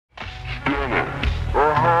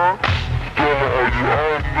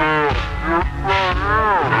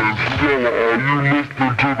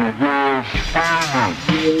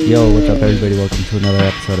Yo, what's up, everybody? Welcome to another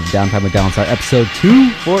episode of Downtime with Downside, episode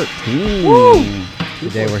 214. Woo!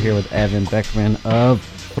 Today we're here with Evan Beckerman of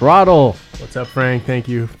Throttle. What's up, Frank? Thank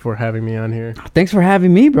you for having me on here. Thanks for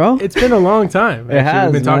having me, bro. It's been a long time. It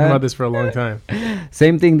has, We've been talking man. about this for a long time.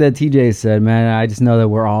 Same thing that TJ said, man. I just know that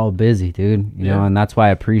we're all busy, dude. You know, and that's why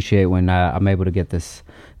I appreciate when I'm able to get this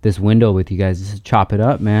window with you guys just to chop it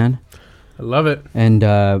up, man. I love it. And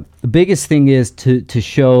the biggest thing is to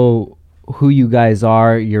show who you guys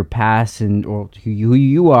are, your past, and or who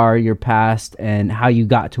you are, your past, and how you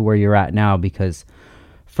got to where you're at now. Because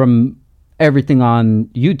from everything on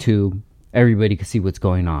YouTube, everybody can see what's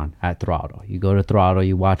going on at Throttle. You go to Throttle,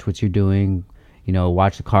 you watch what you're doing, you know,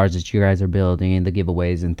 watch the cars that you guys are building, the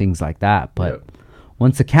giveaways and things like that. But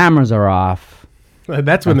once the cameras are off,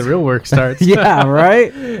 that's when the real work starts. Yeah,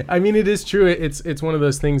 right? I mean, it is true. It's one of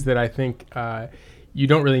those things that I think you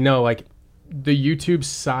don't really know. Like, the YouTube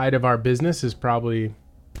side of our business is probably,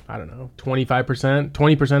 I don't know, 25%,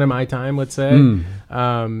 20% of my time, let's say. You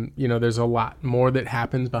know, there's a lot more that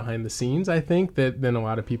happens behind the scenes, I think, than a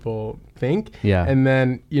lot of people think. Yeah. And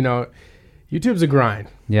then, you know, YouTube's a grind.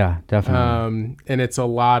 Yeah, definitely. And it's a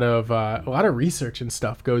lot of research and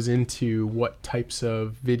stuff goes into what types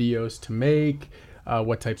of videos to make,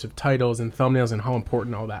 what types of titles and thumbnails, and how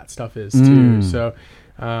important all that stuff is too. So,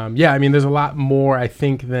 yeah, I mean, there's a lot more, I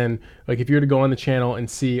think, than, like, if you were to go on the channel and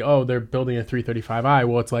see, oh, they're building a 335i.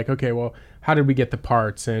 Well, it's like, okay, well, how did we get the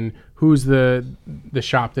parts, and who's the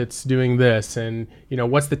shop that's doing this, and, you know,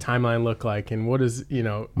 what's the timeline look like, and what is, you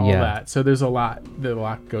know, all that. So there's a lot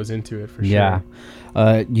goes into it for sure.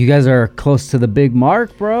 Yeah. You guys are close to the big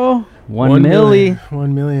mark, bro. 1 million.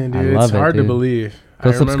 1 million, dude. It's hard to believe.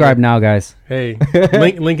 Go subscribe now, guys. Hey,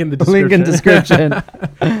 link in the description. Link in description.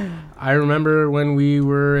 I remember when we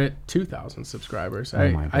were at 2,000 subscribers. Oh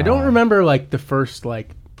my God. I don't remember, like, the first,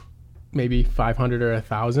 like, maybe 500 or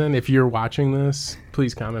 1,000. If you're watching this,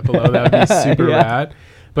 please comment below. That would be super rad.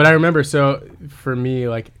 But I remember, so for me,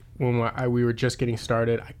 like, when we were just getting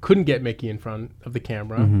started, I couldn't get Mickey in front of the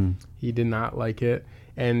camera. He did not like it.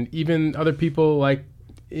 And even other people, like,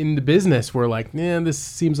 in the business were like, man, this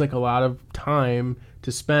seems like a lot of time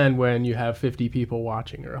to spend when you have 50 people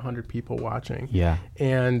watching or 100 people watching. Yeah.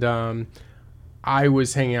 And I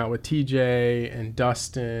was hanging out with TJ and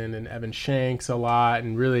Dustin and Evan Shanks a lot,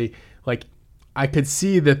 and really, like, I could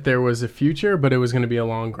see that there was a future, but it was going to be a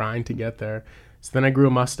long grind to get there. So then I grew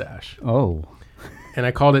a mustache. Oh. And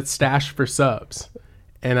I called it Stash for Subs.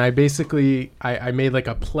 And I basically, I made like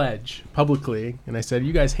a pledge publicly, and I said,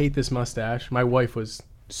 you guys hate this mustache. My wife was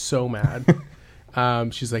so mad.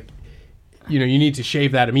 She's like, you know, you need to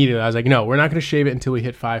shave that immediately. I was like, no, we're not going to shave it until we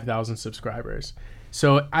hit 5,000 subscribers.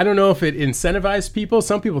 So I don't know if it incentivized people.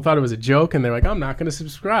 Some people thought it was a joke, and they're like, I'm not going to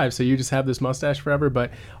subscribe. So you just have this mustache forever. But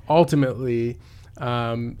ultimately,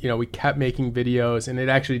 you know, we kept making videos, and it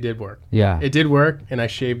actually did work. Yeah. It did work, and I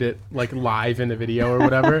shaved it like live in a video or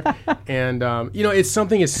whatever. And, you know, it's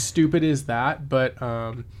something as stupid as that. But,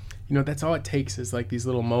 you know, that's all it takes is like these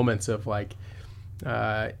little moments of like,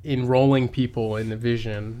 enrolling people in the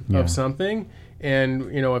vision of something.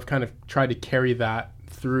 And, you know, I've kind of tried to carry that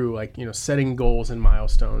through, like, you know, setting goals and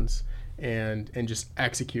milestones and just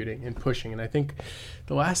executing and pushing. And I think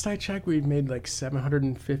the last I checked, we've made like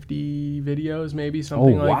 750 videos, maybe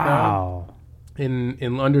something like that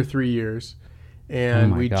in under 3 years.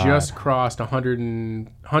 And we just crossed 100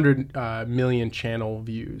 million channel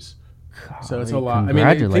views. So it's a lot. I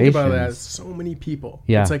mean, you think about that, so many people.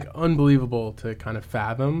 Yeah. It's like unbelievable to kind of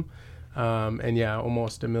fathom. And yeah,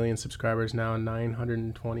 almost 1 million subscribers now,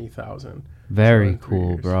 920,000. Very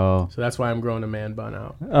cool, bro. So that's why I'm growing a man bun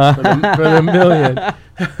out for the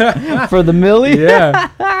million. For the million? Yeah.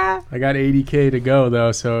 I got 80K to go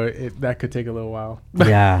though, so that could take a little while.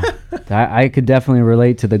 Yeah. I could definitely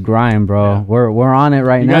relate to the grind, bro. Yeah. We're on it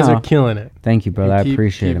right now. You guys are killing it. Thank you, brother. I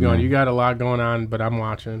appreciate it, going. man. You got a lot going on, but I'm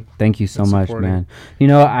watching. Thank you so much, man. You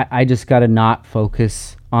know, I just got to not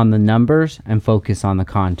focus on the numbers and focus on the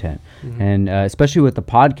content. And especially with the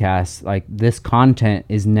podcast, like, this content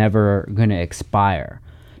is never going to expire.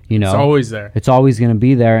 You know, it's always there. It's always going to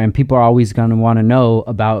be there, and people are always going to want to know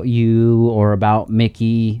about you or about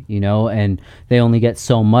Mickey, you know, and they only get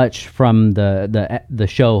so much from the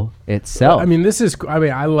show itself. I mean,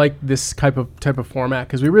 I like this type of format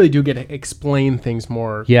because we really do get to explain things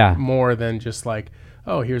more than just like,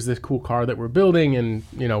 oh, here's this cool car that we're building and,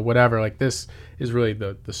 you know, whatever. Like, this is really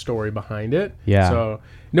the story behind it. Yeah. So,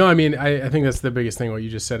 no, I mean, I think that's the biggest thing. What you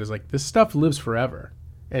just said is, like, this stuff lives forever.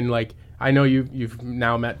 And, like, I know you've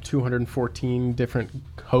now met 214 different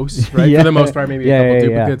hosts, right? For the most part, maybe a couple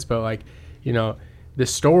duplicates, but, like, you know, the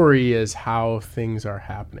story is how things are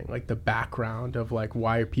happening, like the background of like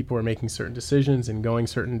why people are making certain decisions and going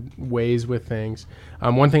certain ways with things.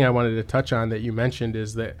 One thing I wanted to touch on that you mentioned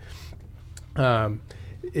is that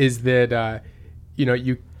you know,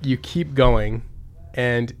 you keep going,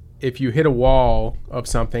 and if you hit a wall of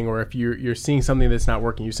something, or if you're seeing something that's not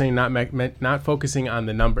working, you're saying not focusing on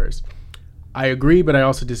the numbers. I agree, but I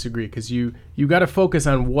also disagree, because you got to focus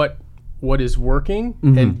on what is working,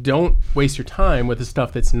 and don't waste your time with the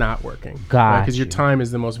stuff that's not working. Because your time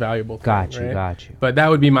is the most valuable thing. Got you. But that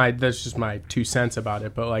would be that's just my 2 cents about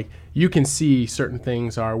it. But like, you can see certain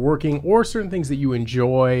things are working, or certain things that you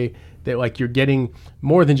enjoy, that like you're getting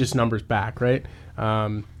more than just numbers back, right?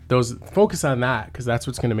 Those, focus on that, because that's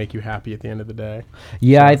what's going to make you happy at the end of the day.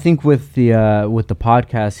 Yeah, I think with the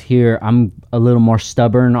podcast here, I'm a little more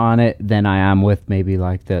stubborn on it than I am with maybe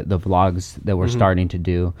like the vlogs that we're starting to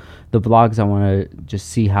do. The vlogs, I want to just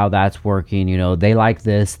see how that's working. You know, they like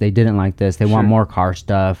this, they didn't like this, they want more car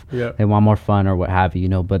stuff, they want more fun or what have you. You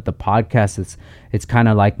know, but the podcast, it's kind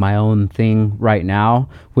of like my own thing right now,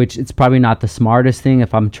 which it's probably not the smartest thing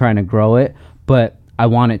if I'm trying to grow it, but I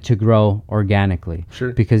want it to grow organically.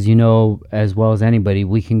 Because, you know, as well as anybody,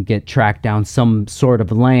 we can get tracked down some sort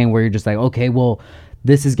of lane where you're just like, okay, well,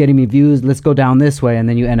 this is getting me views, let's go down this way, and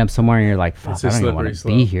then you end up somewhere and you're like, fuck, I don't even want to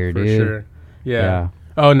be here, dude. Yeah.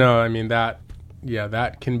 Oh no, I mean that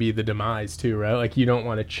can be the demise too, right? Like, you don't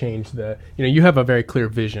want to change you have a very clear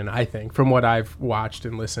vision, I think, from what I've watched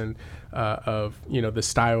and listened of, you know, the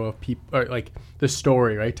style of people, or like the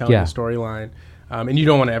story, right? Telling the storyline. And you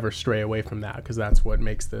don't want to ever stray away from that, because that's what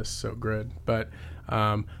makes this so good. But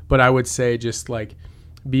I would say, just like,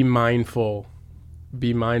 be mindful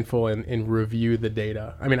and review the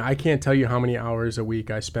data. I mean, I can't tell you how many hours a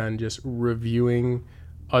week I spend just reviewing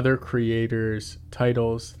other creators'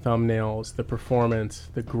 titles, thumbnails, the performance,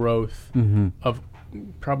 the growth of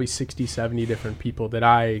probably 60, 70 different people that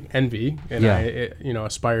I envy and I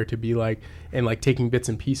aspire to be like, and like taking bits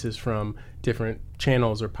and pieces from different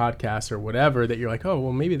channels or podcasts or whatever, that you're like, oh,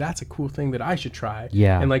 well, maybe that's a cool thing that I should try.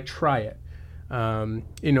 And like, try it.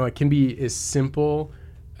 It can be as simple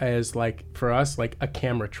as, like, for us, like a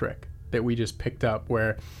camera trick that we just picked up,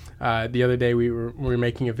 where the other day we were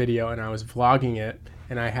making a video and I was vlogging it,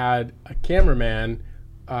 and I had a cameraman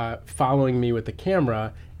following me with the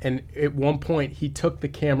camera, and at one point he took the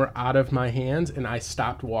camera out of my hands and I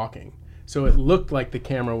stopped walking. So it looked like the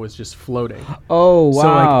camera was just floating. Oh, wow. So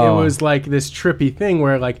like, it was like this trippy thing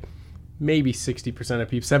where like maybe 60% of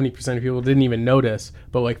people, 70% of people didn't even notice.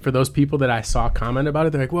 But like, for those people that I saw comment about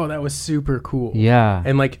it, they're like, whoa, that was super cool. Yeah.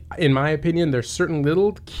 And like, in my opinion, there's certain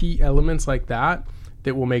little key elements like that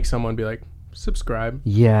will make someone be like, subscribe.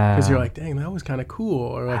 Yeah. Because you're like, dang, that was kind of cool,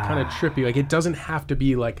 or like kind of trippy. Like, it doesn't have to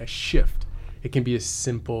be like a shift. It can be as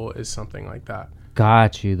simple as something like that.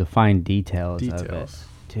 Got you. The fine details of it.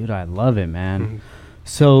 Dude, I love it, man.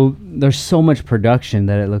 So there's so much production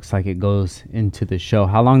that it looks like it goes into the show.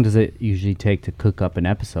 How long does it usually take to cook up an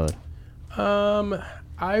episode?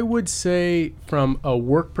 I would say, from a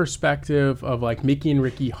work perspective of like Mickey and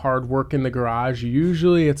Ricky hard work in the garage,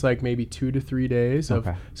 usually it's like maybe 2 to 3 days of,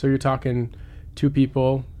 so you're talking 2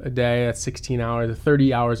 people a day, that's 16 hours,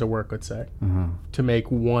 30 hours of work, let's say, to make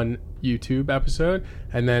one YouTube episode,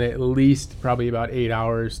 and then at least probably about 8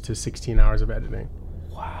 hours to 16 hours of editing.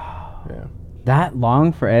 Wow. Yeah. That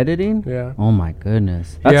long for editing? Yeah. Oh my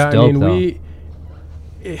goodness. That's dope, though.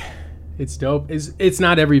 It's dope. It's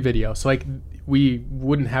not every video. So like, we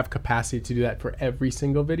wouldn't have capacity to do that for every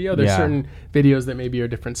single video. There's certain videos that maybe are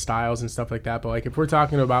different styles and stuff like that. But like, if we're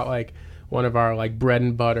talking about like one of our like bread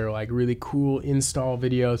and butter, like really cool install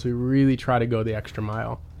videos, we really try to go the extra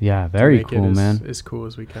mile. Yeah, very cool, man. As cool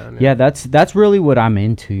as we can. Yeah, that's really what I'm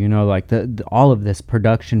into. You know, like the all of this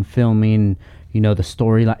production, filming, you know, the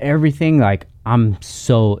storyline, everything. Like, I'm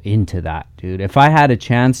so into that, dude. If I had a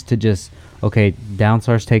chance to just, okay,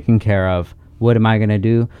 Downstar's taken care of, what am I going to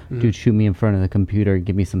do? Dude, shoot me in front of the computer and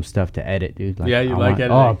give me some stuff to edit, dude. Like, yeah, you like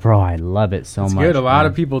editing. Oh, bro, I love it so much. It's good. A lot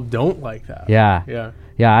of people don't like that. Yeah,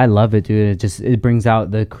 I love it, dude. It brings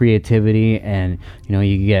out the creativity, and, you know,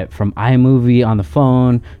 you get from iMovie on the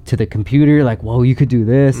phone to the computer, like, whoa, you could do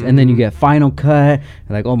this. And then you get Final Cut,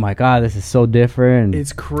 like, oh my God, this is so different.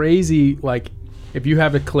 It's crazy. Like, if you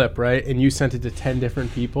have a clip, right, and you sent it to 10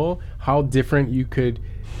 different people, how different you could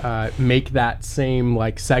make that same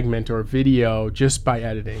like segment or video just by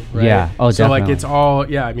editing, right? Yeah. Oh, so definitely. like, it's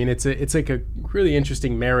all, I mean, it's like a really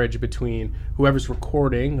interesting marriage between whoever's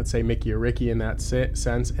recording, let's say Mickey or Ricky in that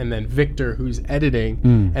sense, and then Victor, who's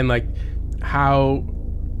editing, and like how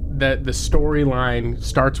that the storyline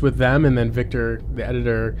starts with them, and then Victor, the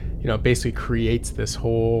editor, basically creates this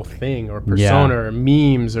whole thing or persona or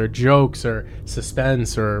memes or jokes or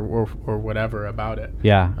suspense or whatever about it.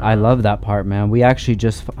 Yeah, I love that part, man. We actually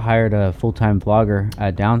just hired a full-time vlogger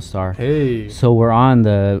at Downstar. Hey. So we're on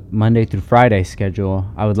the Monday through Friday schedule.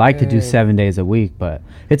 I would like to do 7 days a week, but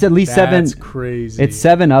it's at least That's crazy. It's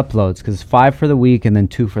 7 uploads because 5 for the week and then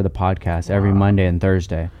 2 for the podcast every Monday and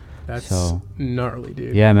Thursday. That's gnarly,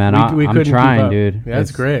 dude. Yeah, man. I'm trying, dude. Yeah,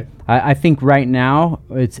 that's great. I think right now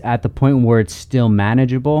it's at the point where it's still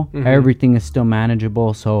manageable. Mm-hmm. Everything is still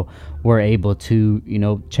manageable. So we're able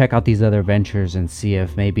to, check out these other ventures and see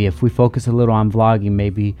if we focus a little on vlogging,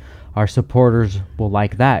 maybe our supporters will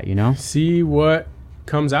like that, See what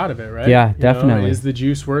comes out of it, right? Yeah, definitely. Is the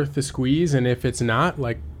juice worth the squeeze? And if it's not,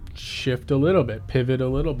 shift a little bit, pivot a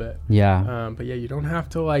little bit. Yeah. But yeah, you don't have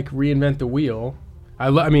to reinvent the wheel.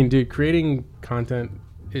 I mean, dude, creating content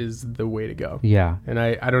is the way to go. Yeah. And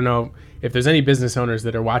I don't know if there's any business owners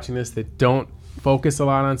that are watching this that don't focus a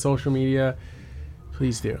lot on social media,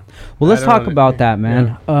 please do. Well, let's talk about that,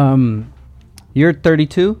 man. Yeah. You're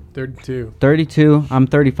 32? 32. 32. I'm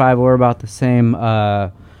 35. We're about the same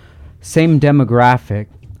demographic.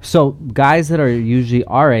 So guys that are usually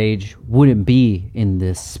our age wouldn't be in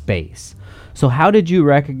this space. So how did you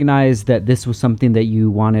recognize that this was something that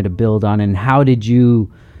you wanted to build on, and how did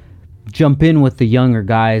you jump in with the younger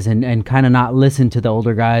guys and kind of not listen to the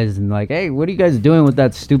older guys and hey, what are you guys doing with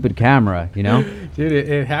that stupid camera, Dude,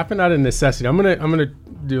 it happened out of necessity. I'm gonna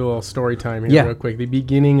do a little story time here real quick. The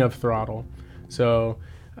beginning of Throttle. So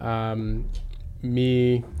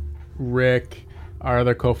me, Rick, our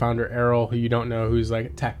other co-founder Errol, who you don't know, who's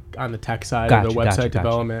on the tech side of the website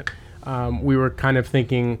development. We were kind of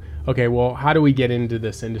thinking, okay, well, how do we get into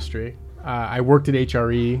this industry? I worked at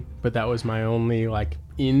HRE, but that was my only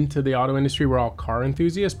into the auto industry. We're all car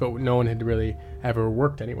enthusiasts, but no one had really ever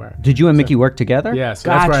worked anywhere. Did you and Mickey work together? Yeah, so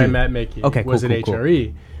that's where I met Mickey. Okay, was at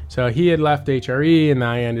HRE. So he had left HRE, and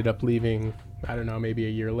I ended up leaving, I don't know, maybe a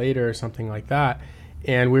year later or something like that.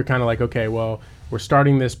 And we were kind of okay, well, we're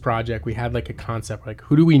starting this project. We had a concept,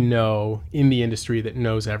 who do we know in the industry that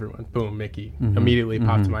knows everyone? Boom, Mickey immediately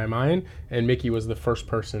popped to my mind. And Mickey was the first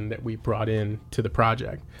person that we brought in to the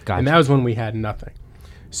project. Gotcha. And that was when we had nothing.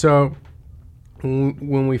 So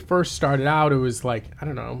when we first started out, it was I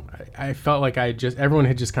don't know, I felt like everyone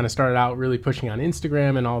had just kind of started out really pushing on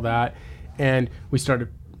Instagram and all that. And we started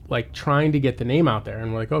trying to get the name out there.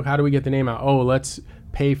 And we're how do we get the name out? Oh, let's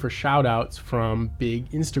pay for shout outs from big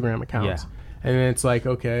Instagram accounts. Yeah. And then it's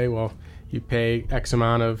okay, well, you pay X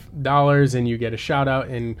amount of dollars and you get a shout out.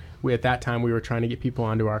 And at that time, we were trying to get people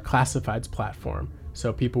onto our classifieds platform.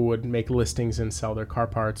 So people would make listings and sell their car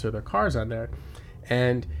parts or their cars on there.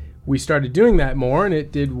 And we started doing that more, and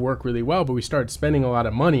it did work really well, but we started spending a lot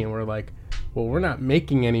of money, and we're well, we're not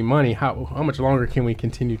making any money. How much longer can we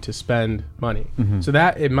continue to spend money? Mm-hmm. So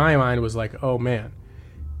that, in my mind, was oh, man,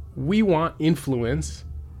 we want influence.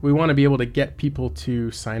 We want to be able to get people to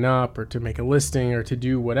sign up or to make a listing or to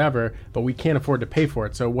do whatever, but we can't afford to pay for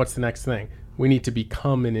it. So what's the next thing? We need to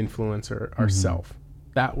become an influencer ourselves.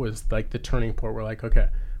 That was the turning point. We're okay,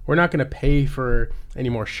 we're not going to pay for any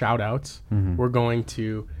more shout outs. Mm-hmm. We're going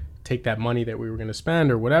to take that money that we were going to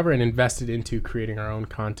spend or whatever and invest it into creating our own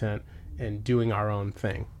content and doing our own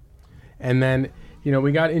thing. And then,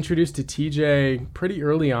 we got introduced to TJ pretty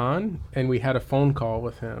early on, and we had a phone call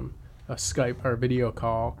with him. A Skype or video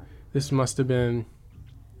call. This must have been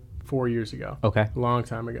 4 years ago. Okay. A long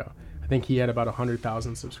time ago. I think he had about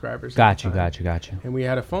 100,000 subscribers. Gotcha. And we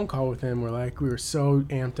had a phone call with him. We were so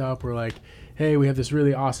amped up. We're hey, we have this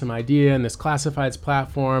really awesome idea and this classifieds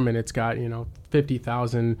platform, and it's got,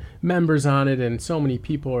 50,000 members on it, and so many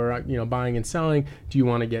people are, buying and selling. Do you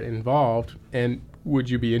want to get involved? And would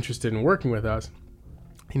you be interested in working with us?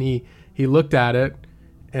 And he looked at it.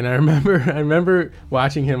 And I remember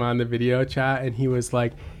watching him on the video chat, and he was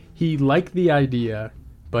he liked the idea,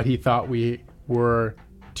 but he thought we were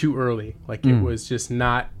too early. It was just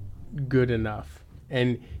not good enough.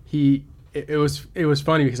 And it was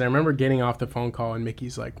funny because I remember getting off the phone call, and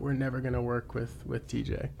Mickey's we're never going to work with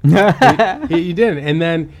TJ. he didn't. And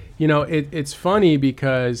then, it's funny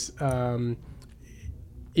because, fast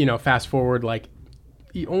forward,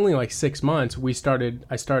 only 6 months, I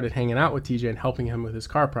started hanging out with TJ and helping him with his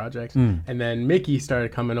car projects. And then Mickey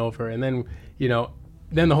started coming over, and then,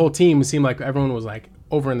 then the whole team seemed everyone was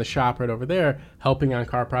over in the shop right over there helping on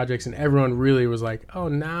car projects, and everyone really was oh,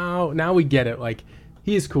 now we get it.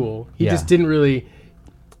 He is cool. He just didn't really,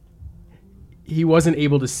 he wasn't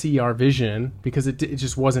able to see our vision because it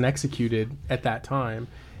just wasn't executed at that time.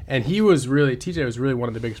 And TJ was really one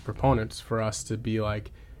of the biggest proponents for us to be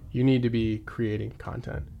you need to be creating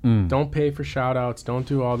content. Don't pay for shout outs. Don't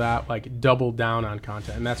do all that. Like, double down on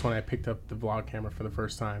content. And that's when I picked up the vlog camera for the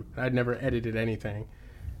first time. I'd never edited anything.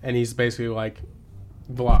 And he's basically like,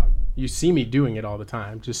 vlog. You see me doing it all the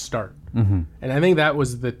time. Just start. And I think that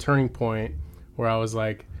was the turning point where I was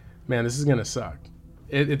like, man, this is going to suck.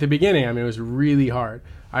 At the beginning, I mean, it was really hard.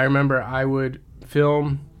 I remember I would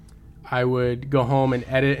film, I would go home and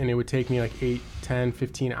edit, and it would take me like 8, 10,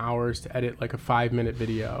 15 hours to edit like a 5-minute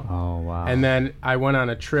video. Oh, wow. And then I went on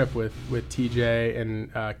a trip with TJ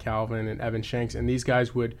and Calvin and Evan Shanks, and these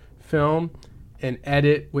guys would film and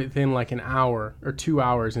edit within like an hour or 2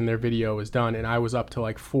 hours, and their video was done. And I was up till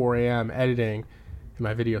like 4 a.m. editing, and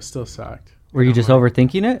my video still sucked. Were you just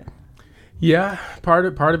overthinking it? Yeah, part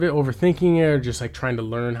of it, overthinking it, or just like trying to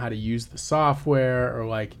learn how to use the software, or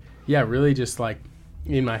like, yeah, really just like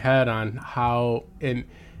in my head on how, and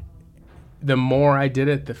the more I did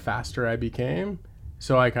it, the faster I became.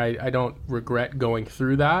 So like, I don't regret going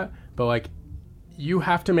through that, but like, you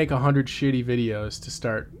have to make 100 shitty videos to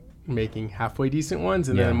start making halfway decent ones,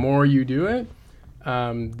 and then the more you do it,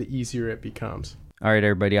 the easier it becomes. All right,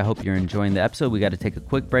 everybody, I hope you're enjoying the episode. We got to take a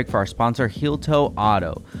quick break for our sponsor, Heel Toe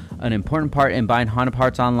Auto. An important part in buying Honda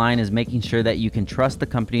parts online is making sure that you can trust the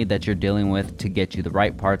company that you're dealing with to get you the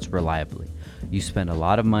right parts reliably. You spend a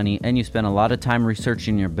lot of money and you spend a lot of time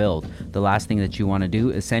researching your build. The last thing that you want to do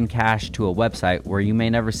is send cash to a website where you may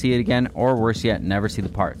never see it again, or worse yet, never see the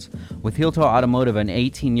parts. With Heel Toe Automotive, an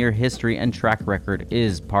 18-year history and track record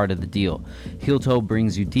is part of the deal. Heel Toe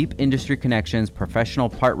brings you deep industry connections, professional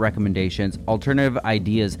part recommendations, alternative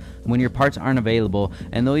ideas when your parts aren't available,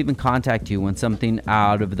 and they'll even contact you when something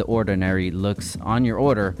out of the ordinary looks on your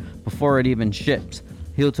order before it even ships.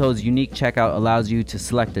 Heel Toe's unique checkout allows you to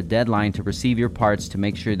select a deadline to receive your parts to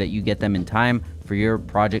make sure that you get them in time for your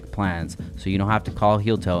project plans. So you don't have to call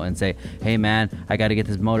Heel Toe and say, hey man, I got to get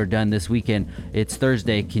this motor done this weekend. It's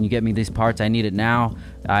Thursday. Can you get me these parts? I need it now.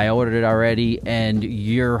 I ordered it already, and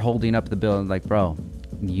you're holding up the bill. And like, bro,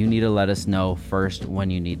 you need to let us know first when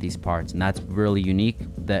you need these parts. And that's really unique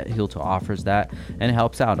that Heel Toe offers that, and it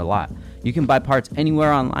helps out a lot. You can buy parts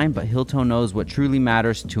anywhere online, but Heel Toe knows what truly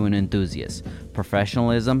matters to an enthusiast: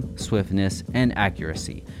 professionalism, swiftness, and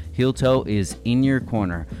accuracy. Heel Toe is in your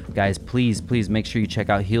corner. Guys, please make sure you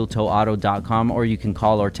check out HeelToeAuto.com, or you can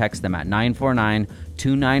call or text them at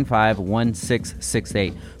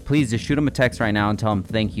 949-295-1668. Please just shoot them a text right now and tell them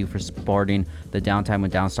thank you for supporting the Downtime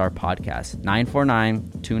with Downstar podcast.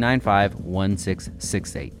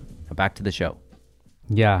 949-295-1668. Now back to the show.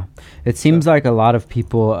 Yeah, it seems like a lot of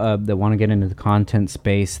people that want to get into the content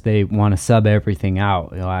space, they want to sub everything out.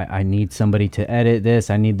 You know, I need somebody to edit this.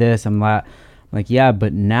 I need this. I'm like, yeah,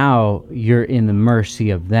 but now you're in the mercy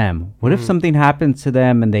of them. What if something happens to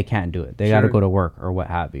them and they can't do it? They got to go to work or what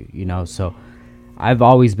have you, you know? So I've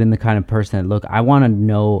always been the kind of person that, look, I want to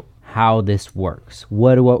know how this works.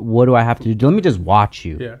 What do I have to do? Let me just watch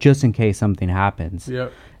you just in case something happens.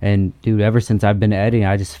 Yep. And dude, ever since I've been editing,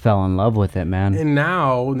 I just fell in love with it, man. And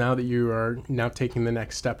now that you are now taking the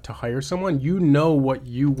next step to hire someone, you know what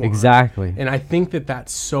you want. Exactly. And I think that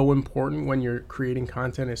that's so important when you're creating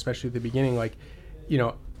content, especially at the beginning. Like, you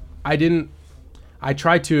know, I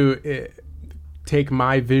tried to take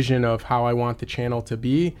my vision of how I want the channel to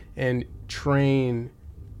be and train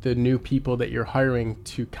the new people that you're hiring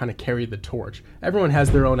to kind of carry the torch. Everyone has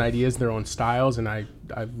their own ideas, their own styles, and I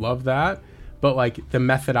love that. But like, the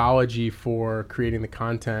methodology for creating the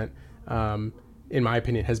content, in my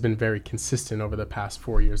opinion, has been very consistent over the past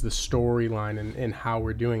 4 years, the storyline and how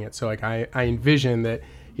we're doing it. So like, I envision that,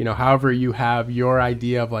 you know, however you have your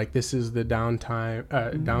idea of like, this is the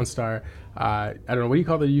Downstar, I don't know, what do you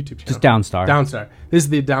call the YouTube channel? Just Downstar. Downstar. This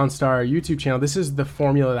is the Downstar YouTube channel. This is the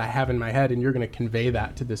formula that I have in my head, and you're going to convey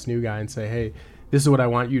that to this new guy and say, hey, this is what I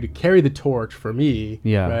want you to carry the torch for me.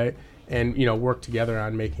 Yeah. Right. And, you know, work together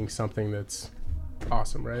on making something that's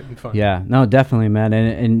awesome, right? And fun. Yeah, no, definitely, man.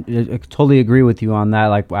 And I totally agree with you on that.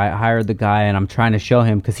 Like, I hired the guy and I'm trying to show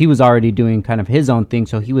him, because he was already doing kind of his own thing.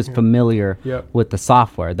 So he was familiar with the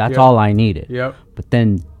software. That's all I needed. Yep. But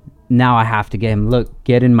then now I have to get him, look,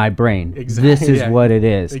 get in my brain. Exactly. This is what it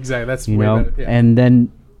is. Exactly. That's you way know? Better. Yeah. And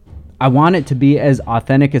then I want it to be as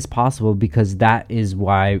authentic as possible, because that is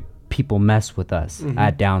why people mess with us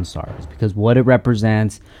at Downstars, because what it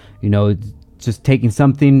represents, you know, just taking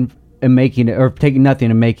something and making it, or taking nothing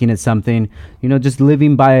and making it something, you know, just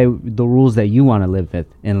living by the rules that you want to live with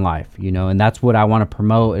in life, you know. And that's what I want to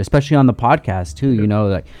promote, especially on the podcast too. You know,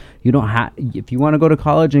 like, you don't have, if you want to go to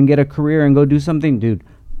college and get a career and go do something, dude,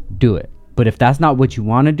 do it. But if that's not what you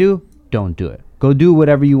want to do, don't do it. Go do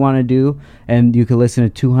whatever you want to do, and you can listen to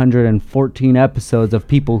 214 episodes of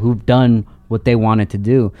people who've done what they wanted to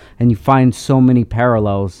do, and you find so many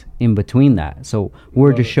parallels in between that. So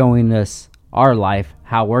we're just showing us our life,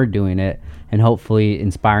 how we're doing it, and hopefully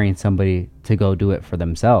inspiring somebody to go do it for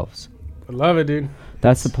themselves. I love it, dude.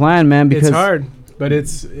 That's the plan, man. Because it's hard, but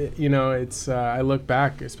it's I look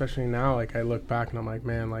back, especially now, like I look back and I'm like,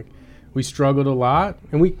 man, like we struggled a lot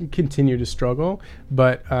and we continue to struggle,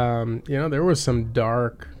 but there was some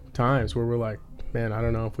dark times where we're like, man, I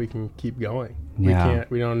don't know if we can keep going. We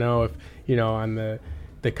don't know if, on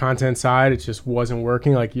the content side, it just wasn't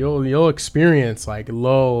working. Like you'll experience like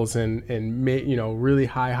lulls and really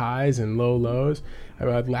high highs and low lows.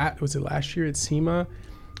 Was it last year at SEMA?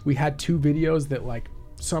 We had 2 videos that like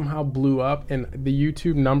somehow blew up, and the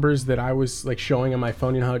YouTube numbers that I was like showing on my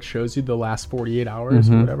phone, how it shows you the last 48 hours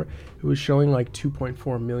or whatever, it was showing like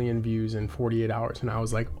 2.4 million views in 48 hours. And I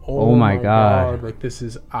was like, oh my God, like this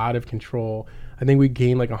is out of control. I think we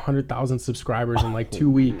gained like 100,000 subscribers in like 2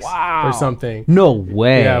 weeks or something. No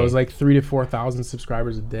way. Yeah, it was like 3,000 to 4,000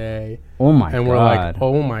 subscribers a day. Oh my God. And we're like,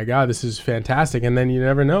 oh my God, this is fantastic. And then you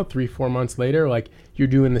never know, 3-4 months later, like you're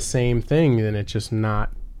doing the same thing and it's just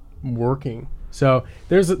not working. So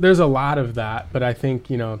there's a lot of that, but I think,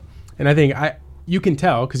 and I think you can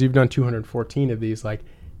tell because you've done 214 of these, like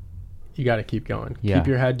you got to keep going. Yeah. Keep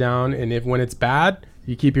your head down, and when it's bad,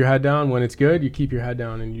 you keep your head down. When it's good, you keep your head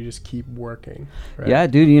down and you just keep working. Right? Yeah,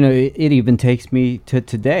 dude, it even takes me to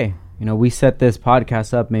today. We set this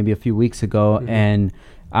podcast up maybe a few weeks ago, and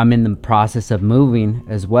I'm in the process of moving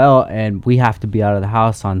as well, and we have to be out of the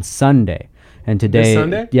house on Sunday. And today, this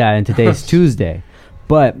Sunday? Yeah, and today's Tuesday.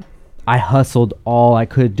 But I hustled all I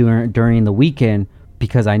could during the weekend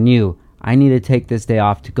because I knew I need to take this day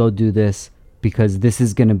off to go do this, because this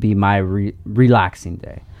is going to be my relaxing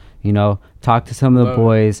day. Talk to some of the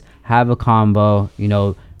boys, have a combo,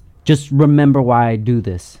 just remember why I do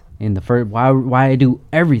this in the first, why I do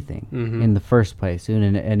everything in the first place.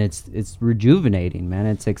 And it's rejuvenating, man.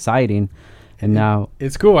 It's exciting. And now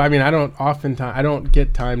it's cool. I mean, I don't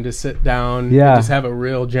get time to sit down and just have a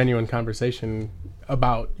real genuine conversation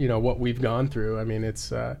about what we've gone through. I mean,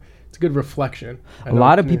 it's a good reflection. A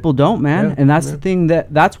lot of people don't, man. And that's the thing,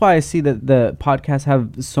 that's why I see that the podcasts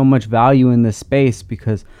have so much value in this space,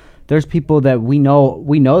 because there's people that we know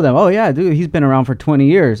them. Oh yeah, dude, he's been around for 20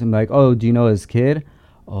 years. I'm like, oh, do you know his kid?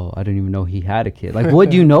 Oh, I didn't even know he had a kid. Like, what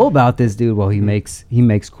do you know about this dude? Well, he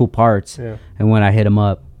makes cool parts. Yeah. And when I hit him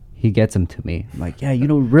up, he gets them to me. I'm like, yeah,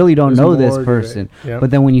 really don't know this person. Yep.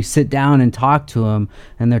 But then when you sit down and talk to them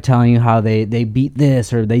and they're telling you how they beat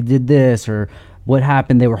this or they did this or what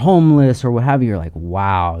happened, they were homeless or what have you, you're like,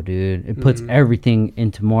 wow, dude. It puts everything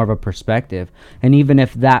into more of a perspective. And even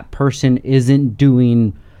if that person isn't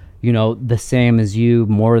doing, the same as you,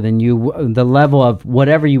 more than you, the level of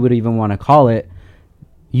whatever you would even want to call it,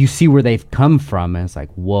 you see where they've come from. And it's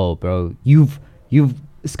like, whoa, bro, you've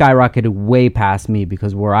skyrocketed way past me,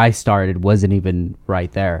 because where I started wasn't even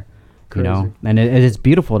right there. Crazy. And it is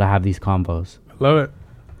beautiful to have these combos. Love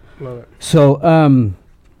it. So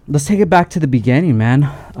let's take it back to the beginning, man.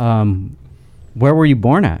 Where were you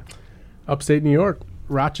born at? Upstate New York,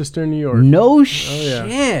 Rochester, New York. No shit.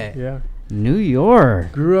 Yeah. New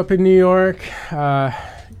York. Grew up in New York.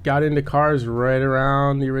 Got into cars right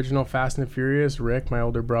around the original Fast and Furious. Rick, my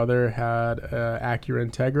older brother, had Acura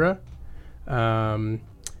Integra.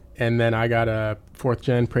 And then I got a 4th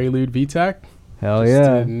gen Prelude VTEC. Hell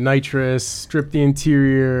yeah. Nitrous, stripped the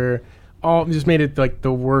interior, just made it like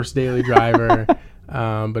the worst daily driver.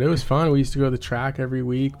 But it was fun. We used to go to the track every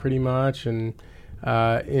week pretty much. And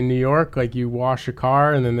in New York, like you wash a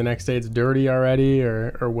car and then the next day it's dirty already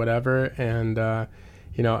or whatever. And,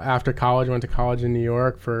 after college, went to college in New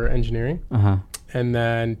York for engineering. And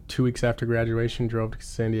then 2 weeks after graduation, drove to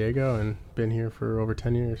San Diego and been here for over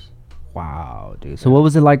 10 years. Wow, dude. So what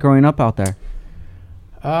was it like growing up out there?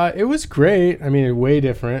 It was great. I mean, way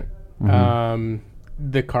different.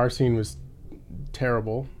 The car scene was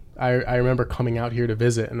terrible. I remember coming out here to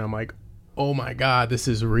visit and I'm like, oh my God, this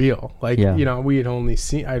is real. Like, I'd only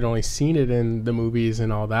seen it in the movies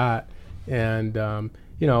and all that. And,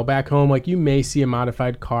 back home, like you may see a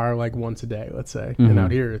modified car like once a day, let's say. And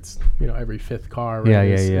out here it's, every 5th car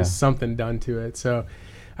is something done to it. So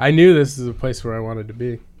I knew this is a place where I wanted to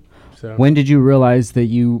be. So. When did you realize that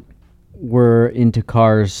you were into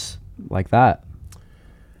cars like that?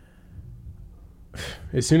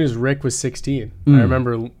 As soon as Rick was 16. I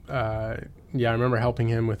remember helping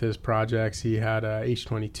him with his projects. He had a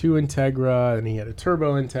H22 Integra and he had a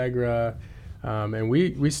Turbo Integra. And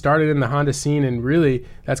we started in the Honda scene, and really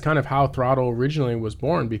that's kind of how Throttle originally was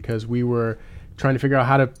born, because we were trying to figure out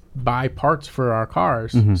how to buy parts for our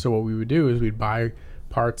cars. So what we would do is we'd buy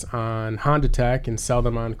parts on Honda Tech and sell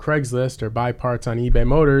them on Craigslist, or buy parts on eBay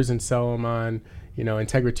Motors and sell them on,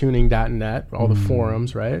 integratuning.net, all the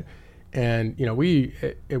forums, right? And,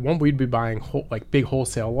 we'd be buying big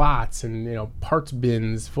wholesale lots and, parts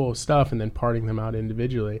bins full of stuff and then parting them out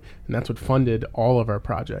individually. And that's what funded all of our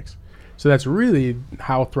projects. So that's really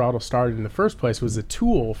how Throttle started in the first place, was a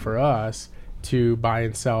tool for us to buy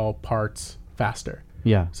and sell parts faster.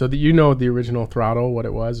 Yeah. So that the original Throttle, what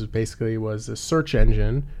it was basically was a search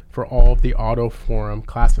engine for all of the auto forum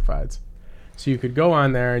classifieds. So you could go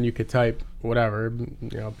on there and you could type whatever,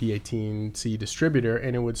 B18C distributor,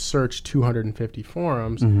 and it would search 250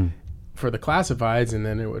 forums for the classifieds, and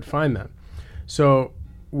then it would find them. So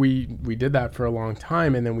we did that for a long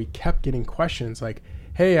time, and then we kept getting questions like,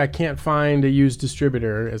 hey, I can't find a used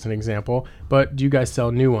distributor, as an example, but do you guys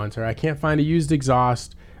sell new ones? Or I can't find a used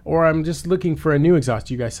exhaust, or I'm just looking for a new exhaust.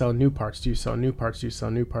 Do you guys sell new parts? Do you sell new parts? Do you sell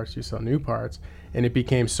new parts? Do you sell new parts? And it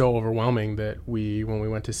became so overwhelming that when we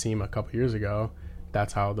went to SEMA a couple years ago,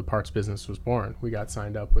 that's how the parts business was born. We got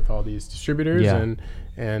signed up with all these distributors,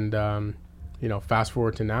 and fast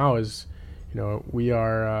forward to now is, we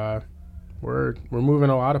are we're moving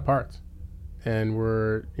a lot of parts, and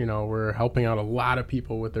we're helping out a lot of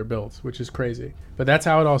people with their builds, which is crazy. But that's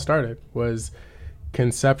how it all started, was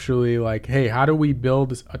conceptually like, hey, how do we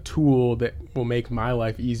build a tool that will make my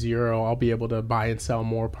life easier, or I'll be able to buy and sell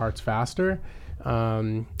more parts faster?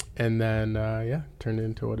 And then turned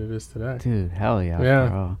into what it is today. Dude, hell yeah.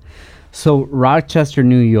 Bro. So Rochester,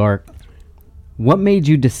 New York, what made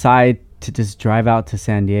you decide to just drive out to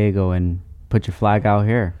San Diego and put your flag out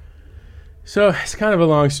here? So it's kind of a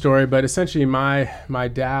long story, but essentially my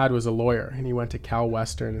dad was a lawyer, and he went to Cal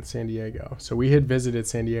Western in San Diego. So we had visited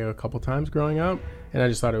San Diego a couple times growing up, and I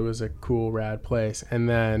just thought it was a cool, rad place. And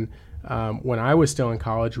then when I was still in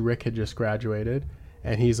college, Rick had just graduated,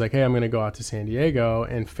 and he's like, hey, I'm going to go out to San Diego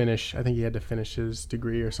and finish. I think he had to finish his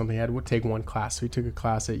degree or something. He had to take one class. So he took a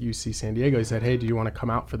class at UC San Diego. He said, hey, do you want to come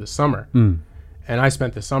out for the summer? And I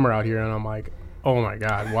spent the summer out here, and I'm like, oh my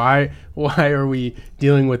God, why are we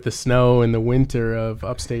dealing with the snow and the winter of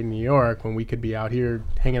upstate New York when we could be out here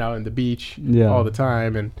hanging out on the beach all the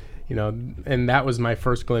time? And, and that was my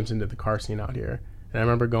first glimpse into the car scene out here. And I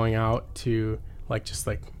remember going out to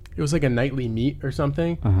it was like a nightly meet or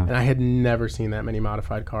something. And I had never seen that many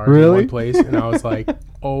modified cars in one place. And I was like,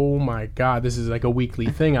 oh my God, this is like a weekly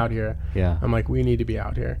thing out here. Yeah. I'm like, we need to be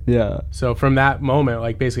out here. Yeah. So from that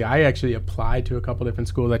moment, basically I actually applied to a couple different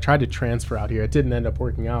schools. I tried to transfer out here. It didn't end up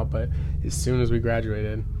working out, but as soon as we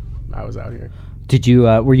graduated, I was out here. Did you,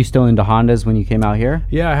 were you still into Hondas when you came out here?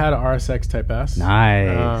 Yeah, I had a RSX Type S.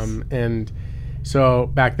 Nice. And so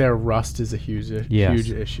back there, rust is a huge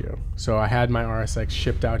issue. So I had my RSX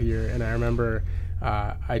shipped out here, and I remember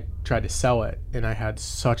I tried to sell it, and I had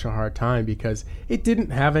such a hard time because it didn't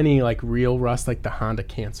have any real rust like the Honda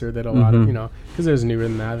Cancer that a lot of, because it was newer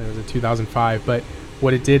than that. It was a 2005. But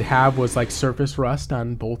what it did have was surface rust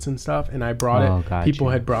on bolts and stuff, and I brought it. Gotcha. People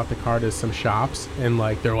had brought the car to some shops, and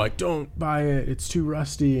they're like, don't buy it, it's too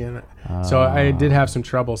rusty. And so I did have some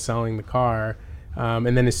trouble selling the car.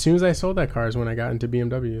 And then as soon as I sold that car is when I got into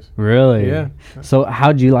BMWs. Really? Yeah. So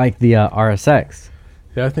how'd you like the RSX?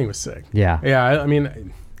 Yeah, that thing was sick. Yeah. Yeah, I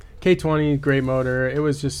mean, K20, great motor. It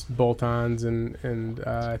was just bolt-ons, and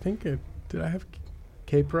I think did I have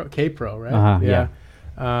K-Pro, right? Yeah.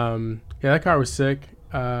 That car was sick.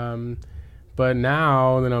 But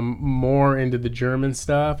now that I'm more into the German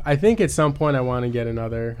stuff, I think at some point I want to get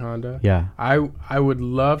another Honda. Yeah. I would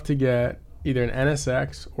love to get either an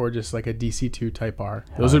NSX or just a DC2 Type R.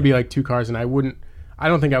 Those would be two cars, and I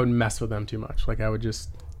don't think I would mess with them too much. I would just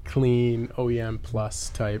clean OEM plus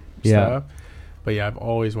type stuff. But yeah, I've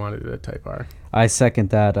always wanted a Type R. I second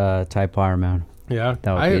that Type R, man. Yeah.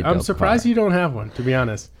 I'm surprised you don't have one, to be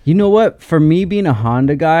honest. You know what? For me being a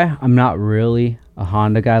Honda guy, I'm not really a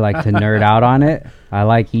Honda guy, like to nerd out on it. I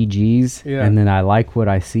like EGs, and then I like what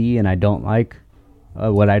I see, and I don't like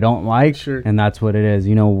what I don't like, sure. And that's what it is.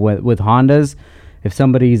 With Hondas, if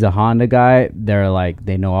somebody's a Honda guy, they're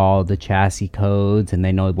they know all the chassis codes, and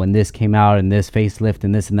they know when this came out and this facelift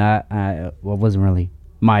and this and that. It wasn't really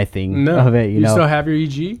my thing of it. You still have your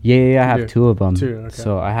EG? Yeah, I have two of them. Two, okay.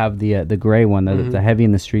 So I have the gray one, the heavy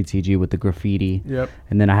in the streets EG with the graffiti. Yep.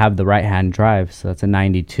 And then I have the right hand drive, so that's a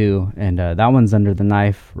 92, and that one's under the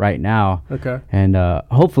knife right now. Okay. And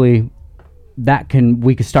hopefully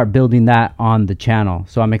we could start building that on the channel.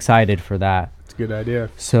 So I'm excited for that. It's a good idea.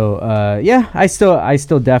 So I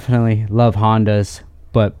still definitely love Hondas,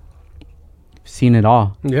 but I've seen it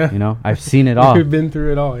all. Yeah. I've seen it all. You've been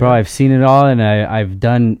through it all. Bro, yeah. I've seen it all, and I've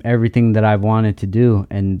done everything that I've wanted to do.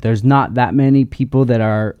 And there's not that many people that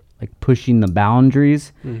are like pushing the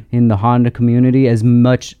boundaries in the Honda community as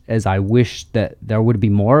much as I wish that there would be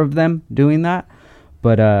more of them doing that.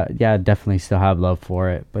 But yeah, definitely still have love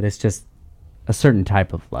for it. But it's just a certain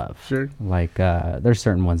type of love. Sure. Like there's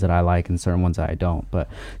certain ones that I like and certain ones that I don't. But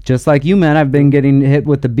just like you, man, I've been getting hit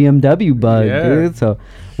with the BMW bug, dude. So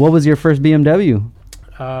what was your first BMW?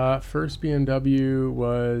 First BMW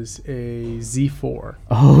was a Z4.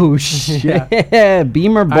 Oh shit. Yeah.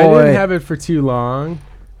 Beamer boy. I didn't have it for too long.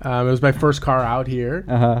 It was my first car out here.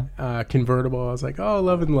 Convertible. I was like, oh,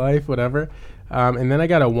 loving life, whatever. And then I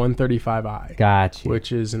got a 135i. Gotcha.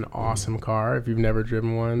 Which is an awesome car if you've never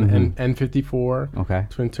driven one. And N54. Okay.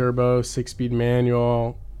 Twin turbo, 6-speed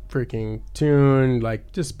manual, freaking tune,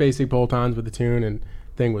 like just basic bolt-ons with the tune, and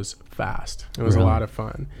thing was fast. It was a lot of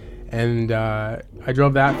fun. And I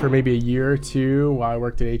drove that for maybe a year or two while I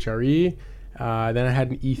worked at HRE. Then I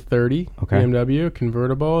had an E30 BMW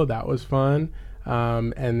convertible. That was fun.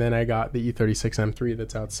 And then I got the E36 M3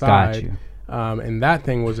 that's outside. Got you. And that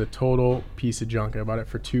thing was a total piece of junk. I bought it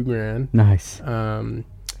for $2,000. Nice.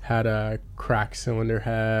 Had a cracked cylinder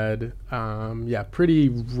head. Yeah, pretty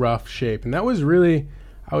rough shape. And that was really,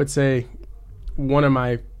 I would say, one of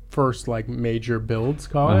my first like major builds,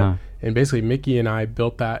 call it. And basically Mickey and I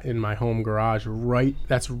built that in my home garage.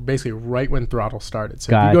 That's basically right when Throttle started.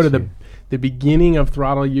 So if you go to the beginning of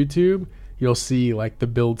Throttle YouTube, you'll see like the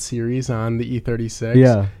build series on the E36.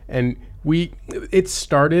 Yeah. And it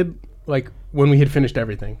started like when we had finished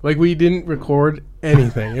everything. Like we didn't record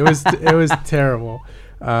anything. It was terrible.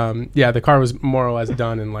 Yeah, the car was more or less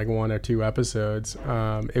done in like 1 or 2 episodes.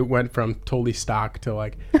 It went from totally stock to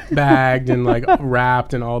like bagged and like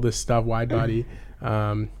wrapped and all this stuff, wide body.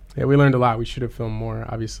 Yeah, we learned a lot. We should have filmed more,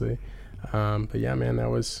 obviously. But yeah, man, that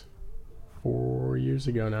was 4 years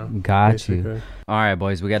ago now. Got you. All right,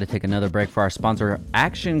 boys, we got to take another break for our sponsor,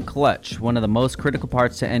 Action Clutch. One of the most critical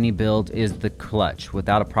parts to any build is the clutch.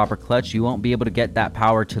 Without a proper clutch, you won't be able to get that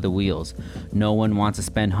power to the wheels. No one wants to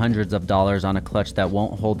spend hundreds of dollars on a clutch that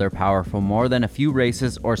won't hold their power for more than a few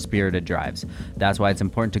races or spirited drives. That's why it's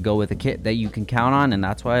important to go with a kit that you can count on, and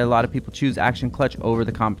that's why a lot of people choose Action Clutch over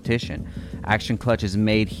the competition. Action Clutch is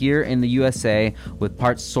made here in the USA with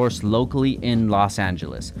parts sourced locally in Los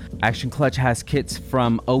Angeles. Action Clutch has kits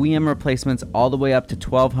from OEM replacements all the way up to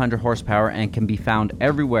 1200 horsepower and can be found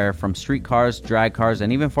everywhere from street cars, drag cars,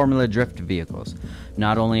 and even Formula Drift vehicles.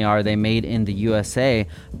 Not only are they made in the USA,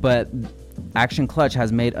 but Action Clutch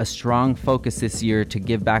has made a strong focus this year to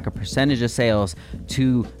give back a percentage of sales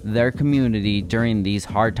to their community during these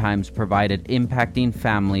hard times, provided impacting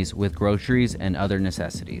families with groceries and other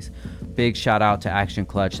necessities. Big shout out to Action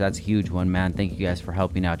Clutch. That's a huge one, man. Thank you guys for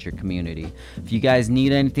helping out your community. If you guys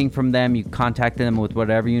need anything from them, you contact them with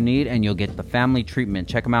whatever you need and you'll get the family treatment.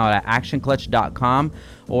 Check them out at actionclutch.com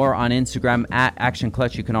or on Instagram at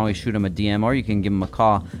actionclutch. You can always shoot them a DM or you can give them a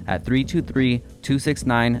call at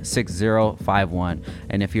 323-269-6051.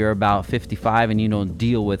 And if you're about 55 and you don't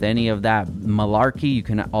deal with any of that malarkey, you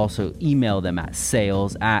can also email them at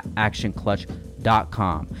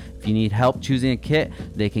sales@actionclutch.com. If you need help choosing a kit,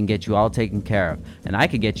 they can get you all taken care of. And I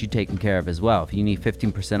could get you taken care of as well. If you need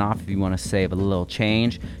 15% off, if you want to save a little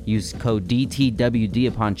change, use code DTWD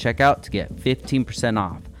upon checkout to get 15%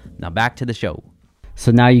 off. Now back to the show.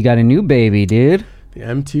 So now you got a new baby, dude. The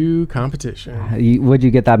M2 Competition. Would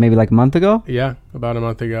you get that maybe like a month ago? Yeah, about a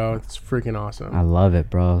month ago. It's freaking awesome. I love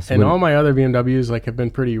it, bro. So and all my other BMWs like have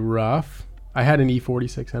been pretty rough. I had an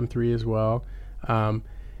E46 M3 as well.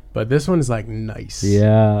 But this one is like nice.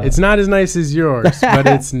 Yeah. It's not as nice as yours, but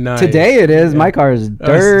it's nice. Today it is. Yeah. My car is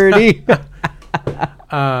dirty.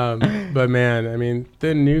 But man, I mean,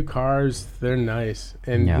 the new cars, they're nice.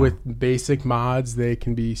 And with basic mods, they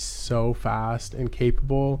can be so fast and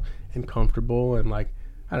capable and comfortable. And like,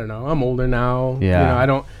 I don't know, I'm older now. Yeah. You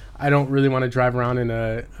know, I don't really want to drive around in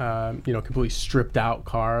a, completely stripped out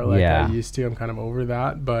car like I used to. I'm kind of over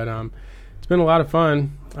that. But it's been a lot of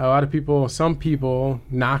fun. A lot of people, some people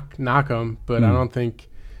knock them, but I don't think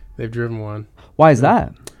they've driven one. Why is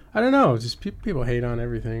that? I don't know. Just people hate on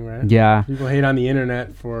everything, right? Yeah. People hate on the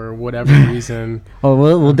internet for whatever reason. Well,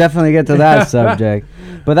 we'll definitely get to that subject.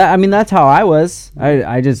 But that's how I was.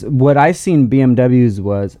 I just, what I seen BMWs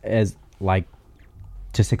was as like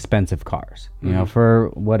just expensive cars. You know, for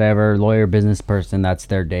whatever lawyer, business person, that's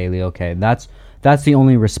their daily. Okay, that's the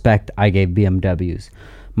only respect I gave BMWs.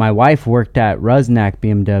 My wife worked at Rusnak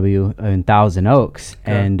BMW in Thousand Oaks,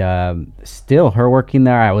 and still, her working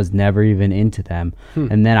there, I was never even into them.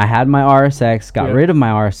 And then I had my RSX, got rid of my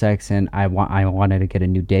RSX, and I wanted to get a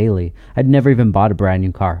new daily. I'd never even bought a brand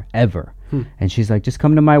new car ever. And she's like, just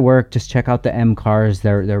come to my work, just check out the M cars.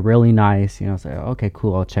 They're really nice. You know, I was like, okay,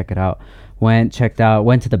 cool, I'll check it out. Went to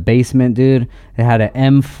the basement, dude. It had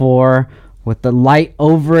an M4 with the light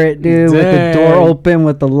over it, dude. Dang. With the door open,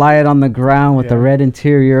 with the light on the ground, with the red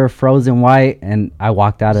interior, frozen white. And I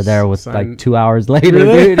walked out of there with like 2 hours later,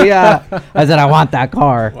 Really? dude. Yeah. I said, I want that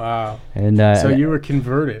car. Wow. And so you were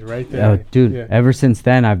converted right there. Oh, dude, ever since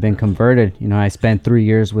then, I've been converted. You know, I spent 3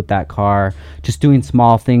 years with that car, just doing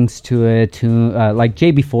small things to it, like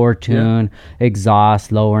JB4 tune,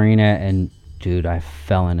 exhaust, lowering it, and dude, I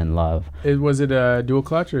fell in love. Was it a dual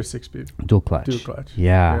clutch or a 6-speed? Dual clutch. Dual clutch.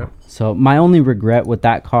 Yeah. So my only regret with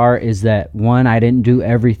that car is that, one, I didn't do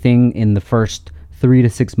everything in the first 3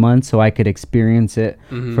 to 6 months so I could experience it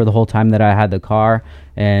for the whole time that I had the car.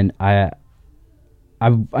 And I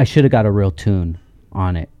should have got a real tune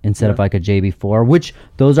on it instead of like a JB4, which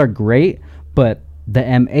those are great. But the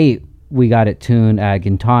M8, we got it tuned at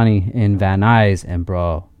Gintani in Van Nuys, and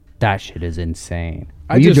bro, that shit is insane.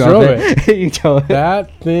 I just drove it. You drove it.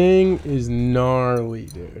 That thing is gnarly,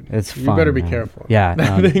 dude. It's fun. You better be man. careful. Yeah.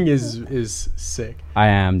 That thing is sick. I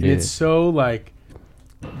am, dude. It's so like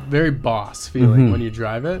very boss feeling when you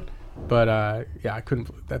drive it. But yeah, I couldn't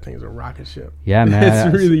believe that thing is a rocket ship. Yeah, man.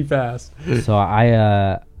 It's really fast. So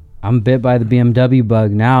I'm bit by the BMW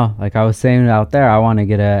bug now. Like I was saying out there, I want to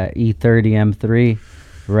get a E30 M3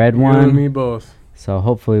 red You one. and me both. So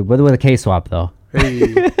hopefully with a K swap though.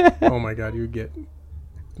 Hey. Oh my God, you get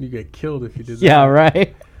killed if you did that. Yeah,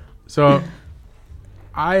 right. So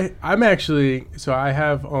I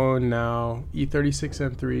have owned now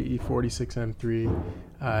E36 M3, E46 M3,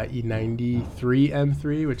 E93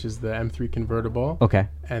 M3, which is the M3 convertible. Okay.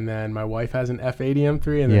 And then my wife has an F80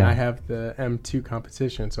 M3, and then I have the M2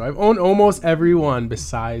 competition. So I've owned almost every one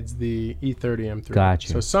besides the E30 M3. Gotcha.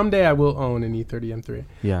 So someday I will own an E30 M3.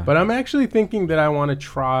 Yeah. But I'm actually thinking that I want to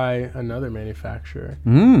try another manufacturer.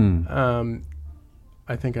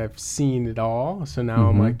 I think I've seen it all, so now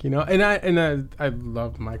I'm like, and I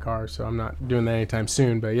love my car, so I'm not doing that anytime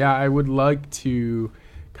soon. But yeah, I would like to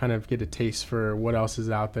kind of get a taste for what else is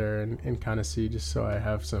out there and kind of see, just so I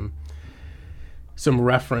have some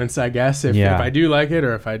reference, I guess, if I do like it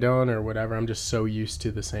or if I don't or whatever. I'm just so used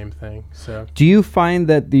to the same thing. So do you find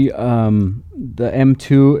that the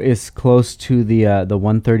M2 is close to the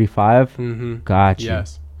 135? Gotcha.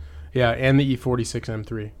 Yes. Yeah, and the E46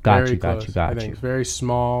 M3. Gotcha. I think it's very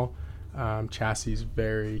small. Chassis is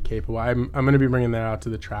very capable. I'm going to be bringing that out to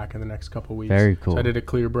the track in the next couple of weeks. Very cool. So I did a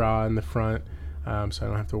clear bra in the front, so I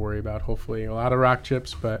don't have to worry about hopefully a lot of rock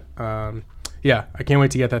chips. But yeah, I can't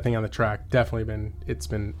wait to get that thing on the track. It's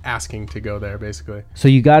been asking to go there basically. So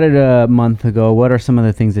you got it a month ago. What are some of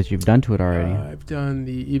the things that you've done to it already? I've done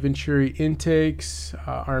the Venturi intakes,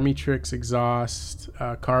 Army Tricks exhaust,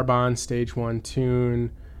 Carbon Stage 1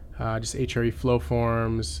 tune. Just HRE flow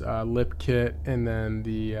forms, lip kit, and then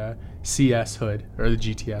the CS hood or the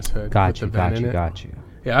GTS hood. Got you.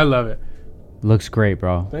 Yeah, I love it. Looks great,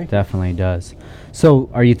 bro. Thank you. Definitely does.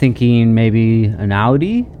 So, are you thinking maybe an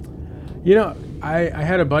Audi? You know, I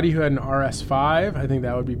had a buddy who had an RS5. I think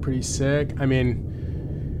that would be pretty sick. I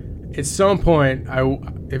mean, at some point, have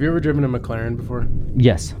you ever driven a McLaren before?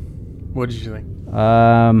 Yes. What did you think?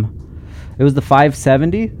 It was the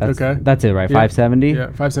 570. That's it, right? Yeah. 570. Yeah,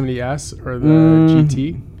 570S or the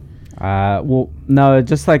GT. Well, no,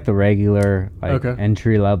 just like the regular,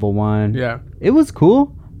 entry level one. Yeah. It was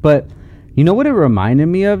cool, but you know what it reminded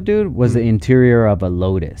me of, dude? Was the interior of a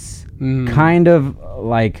Lotus. Kind of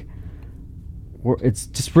like, it's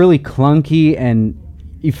just really clunky and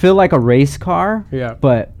you feel like a race car. Yeah.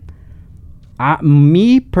 But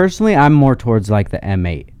me personally, I'm more towards like the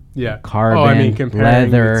M8. Yeah. Carbon,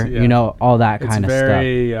 leather, all that kind of stuff.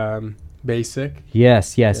 It's very basic.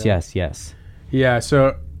 Yes. Yeah,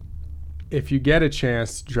 so if you get a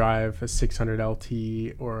chance to drive a 600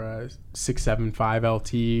 LT or a 675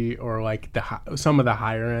 LT or like some of the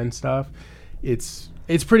higher end stuff, it's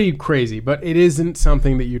pretty crazy, but it isn't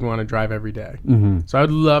something that you'd want to drive every day. So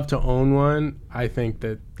I'd love to own one. I think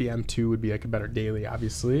that the M2 would be like a better daily,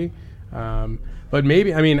 obviously. But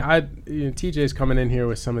maybe, I mean, TJ's coming in here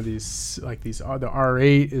with some of these, like the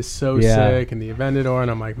R8 is so sick and the Aventador,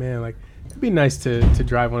 and I'm like, man, like it'd be nice to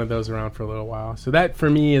drive one of those around for a little while. So that for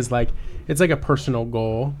me is like, it's like a personal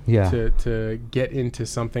goal to get into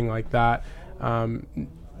something like that,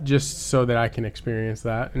 just so that I can experience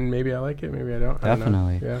that. And maybe I like it, maybe I don't. Definitely. I don't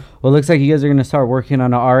know. Yeah. Well, it looks like you guys are going to start working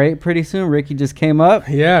on an R8 pretty soon. Ricky just came up.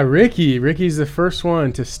 Yeah, Ricky's the first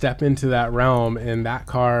one to step into that realm, and that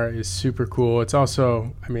car is super cool. It's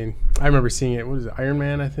also, I mean, I remember seeing it, what is it, Iron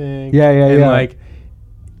Man, I think? Yeah. And like,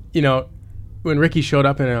 when Ricky showed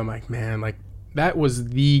up in it, I'm like, man, like that was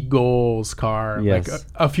the goals car Yes. like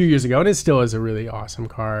a few years ago, and it still is a really awesome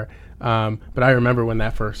car. But I remember when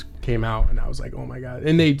that first came out, and I was like, oh my god!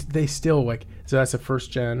 And they still like, so that's a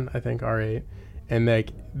first gen, I think, R8, and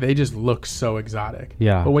they just look so exotic.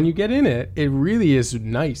 Yeah. But when you get in it, it really is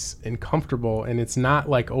nice and comfortable, and it's not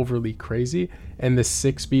like overly crazy. And the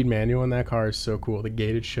 6-speed manual in that car is so cool. The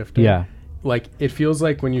gated shifter. Yeah. Like it feels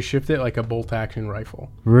like when you shift it like a bolt action rifle.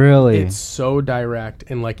 Really? It's so direct,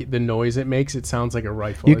 and like the noise it makes, it sounds like a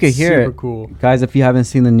rifle. You could It's hear super it. cool. Guys, if you haven't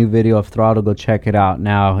seen the new video of Throttle, go check it out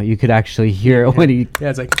now. You could actually hear it when he... Yeah,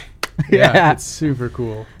 it's like Yeah. it's super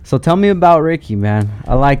cool. So tell me about Ricky, man.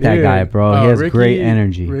 I like that Dude, guy, bro. He has great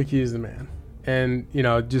energy. Ricky is the man. And, you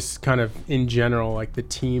know, just kind of in general, like the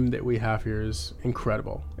team that we have here is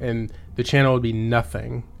incredible. And the channel would be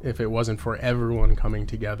nothing if it wasn't for everyone coming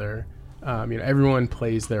together. You know, everyone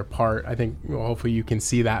plays their part. I think, well, hopefully you can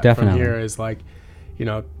see that Definitely. from here is like, you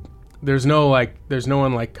know, there's no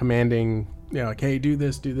one like commanding, you know, like, hey, do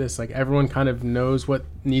this. Like everyone kind of knows what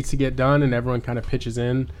needs to get done, and everyone kind of pitches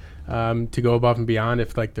in to go above and beyond.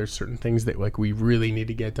 If like there's certain things that like we really need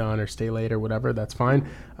to get done or stay late or whatever, that's fine.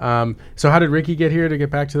 So how did Ricky get here, to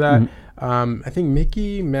get back to that? I think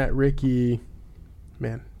Mickey met Ricky,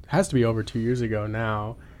 man, has to be over 2 years ago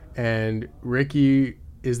now. And Ricky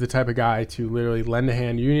is the type of guy to literally lend a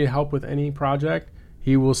hand. You need help with any project,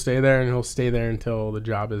 he will stay there, and he'll stay there until the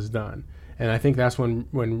job is done. And I think that's when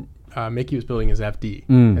Mickey was building his FD,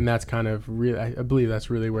 and that's kind of really, I believe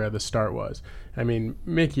that's really where the start was. I mean,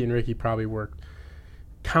 Mickey and Ricky probably worked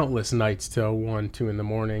countless nights till 1, 2 in the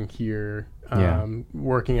morning here,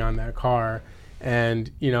 working on that car.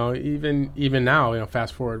 And you know, even now, you know,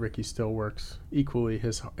 fast forward, Ricky still works equally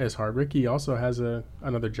as hard. Ricky also has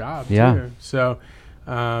another job too. So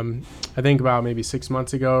I think about maybe 6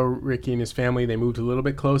 months ago, Ricky and his family, they moved a little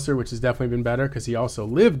bit closer, which has definitely been better because he also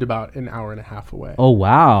lived about an hour and a half away. Oh,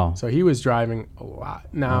 wow. So he was driving a lot.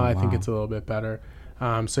 Now I think it's a little bit better.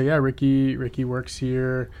 So yeah, Ricky works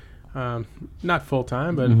here, not full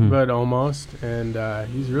time, but almost. And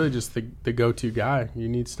he's really just the go-to guy. You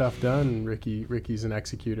need stuff done, Ricky's an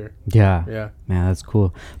executor. Yeah. Yeah. Man, that's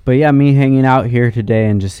cool. But yeah, me hanging out here today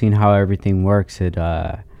and just seeing how everything works, it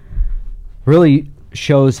really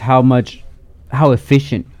shows how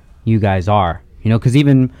efficient you guys are, you know, because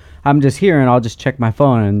even I'm just here and I'll just check my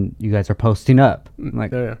phone and you guys are posting up. I'm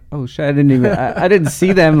like, oh shit, I didn't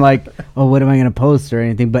see them like, oh, what am I gonna post or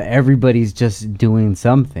anything, but everybody's just doing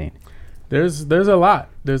something. There's a lot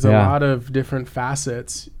of different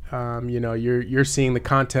facets. You know, you're seeing the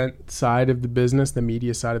content side of the business, the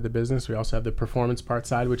media side of the business. We also have the performance part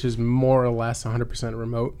side, which is more or less 100%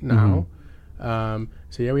 remote now.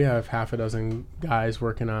 So yeah, we have half a dozen guys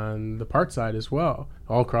working on the part side as well,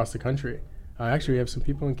 all across the country. Actually, we have some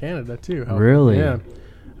people in Canada too. Really? Yeah.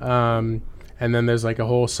 And then there's like a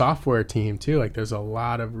whole software team too. Like there's a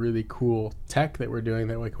lot of really cool tech that we're doing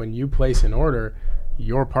that like when you place an order,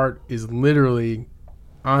 your part is literally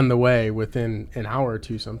on the way within an hour or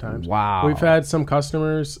two sometimes. Wow. We've had some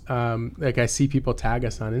customers, like I see people tag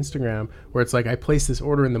us on Instagram where it's like, I placed this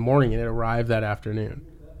order in the morning and it arrived that afternoon.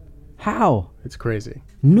 How? It's crazy.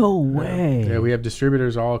 No way. Yeah, we have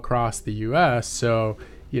distributors all across the U.S. So,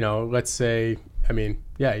 you know, let's say, I mean,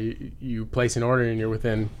 yeah, you place an order and you're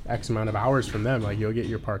within X amount of hours from them. Like you'll get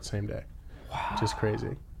your part same day. Wow. Just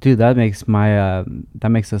crazy. Dude, that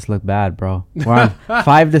makes us look bad, bro. We're on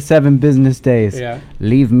 5 to 7 business days. Yeah.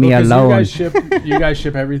 Leave me alone. You guys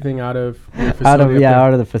ship everything out of your facility?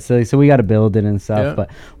 Out of the facility. So we got to build it and stuff. Yeah.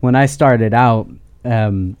 But when I started out,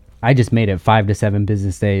 I just made it 5 to 7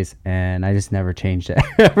 business days, and I just never changed it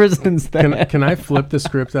ever since then. Can I flip the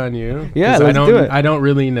script on you? Yeah, let's do it. I don't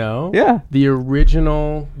really know. Yeah. The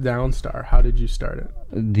original Downstar, how did you start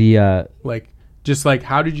it?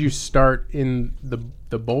 How did you start in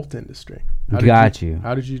the bolt industry? How did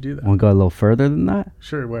you do that? Want to go a little further than that?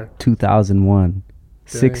 Sure, where? 2001.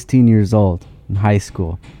 16 years old in high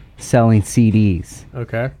school. Selling CDs.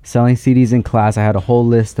 Okay. Selling CDs in class. I had a whole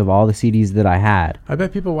list of all the CDs that I had. I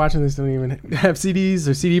bet people watching this don't even have CDs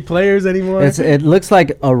or CD players anymore. It looks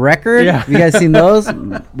like a record. Yeah. You guys seen those?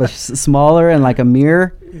 But smaller and like a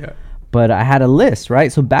mirror. Yeah. But I had a list,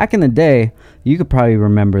 right? So back in the day, you could probably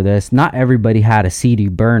remember this. Not everybody had a CD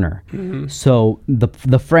burner. Mm-hmm. So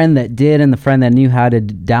the friend that did and the friend that knew how to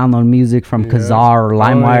download music from Kazaa or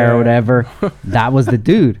LimeWire or whatever, that was the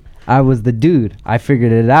dude. I was the dude. I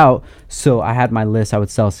figured it out. So I had my list. I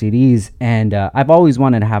would sell CDs. And I've always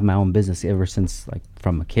wanted to have my own business ever since, like,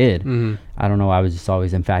 from a kid. Mm-hmm. I don't know. I was just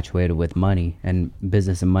always infatuated with money. And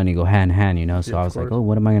business and money go hand in hand, you know? So I was like, oh,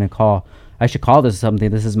 what am I going to call? I should call this something.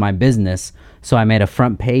 This is my business. So I made a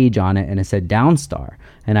front page on it and it said Downstar.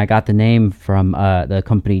 And I got the name from the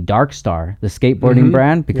company Darkstar, the skateboarding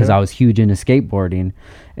brand, because I was huge into skateboarding.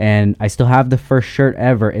 And I still have the first shirt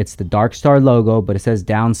ever. It's the Darkstar logo, but it says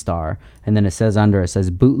Downstar. And then it says under, it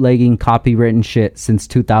says bootlegging copywritten shit since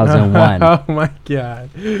 2001. Oh my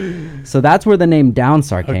God. So that's where the name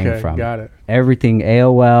Downstar came from. Got it. Everything,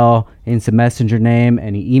 AOL, Instant Messenger name,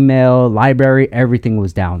 any email, library, everything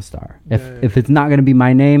was Downstar. If it's not going to be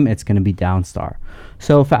my name, it's going to be Downstar.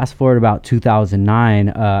 So fast forward about 2009,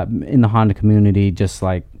 in the Honda community, just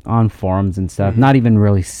like on forums and stuff, not even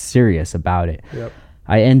really serious about it. Yep.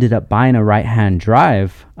 I ended up buying a right-hand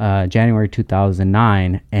drive January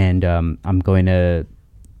 2009, and I'm going to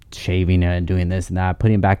shaving it and doing this and that,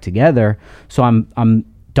 putting it back together. So I'm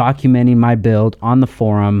documenting my build on the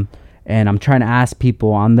forum, and I'm trying to ask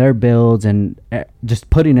people on their builds and just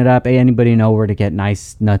putting it up. Hey, anybody know where to get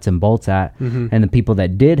nice nuts and bolts at? And the people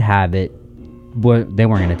that did have it, they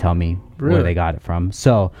weren't going to tell me where they got it from.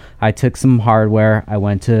 So I took some hardware. I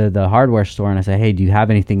went to the hardware store and I said, hey, do you have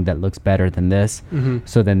anything that looks better than this?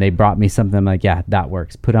 So then they brought me something. I'm like, yeah, that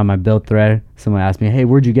works. Put on my build thread. Someone asked me, hey,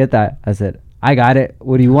 where'd you get that? I said, I got it.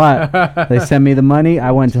 What do you want? They sent me the money.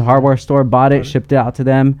 I went to the hardware store, bought it, shipped it out to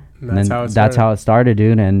them. And that's how it started,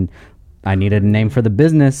 dude. And I needed a name for the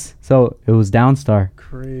business. So it was Downstar.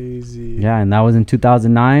 Crazy. Yeah. And that was in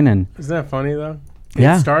 2009. And isn't that funny though?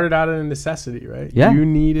 Yeah. It started out of a necessity, right? Yeah.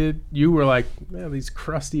 You were like, man, these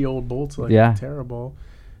crusty old bolts are terrible.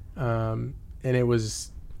 And it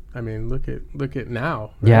was, I mean, look at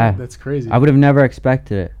now. Right? Yeah. That's crazy. I would have never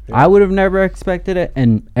expected it. Yeah. I would have never expected it.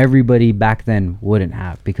 And everybody back then wouldn't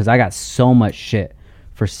have, because I got so much shit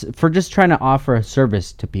for just trying to offer a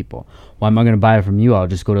service to people. Why am I going to buy it from you? I'll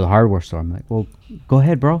just go to the hardware store. I'm like, well, go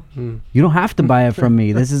ahead, bro. You don't have to buy it from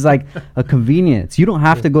me. This is like a convenience. You don't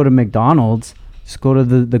have to go to McDonald's. Just go to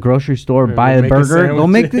the grocery store, buy a burger, go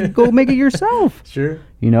make it yourself. Sure.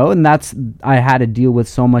 You know, and I had to deal with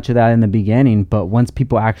so much of that in the beginning. But once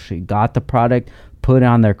people actually got the product, put it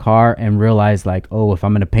on their car, and realized like, oh, if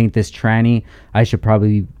I'm going to paint this tranny, I should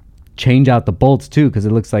probably change out the bolts too, because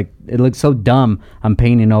it looks so dumb. I'm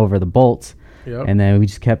painting over the bolts. Yep. And then we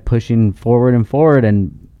just kept pushing forward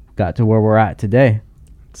and got to where we're at today.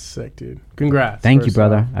 Sick, dude. Congrats. Thank you,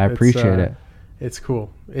 brother. I appreciate it. It's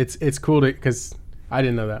cool. It's cool because I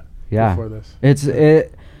didn't know that before this.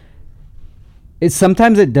 It's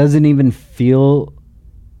sometimes it doesn't even feel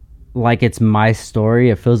like it's my story.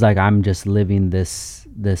 It feels like I'm just living this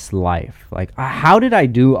life. Like, how did I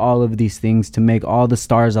do all of these things to make all the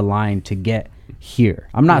stars align to get here?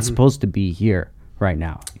 I'm not supposed to be here right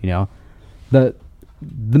now, you know? I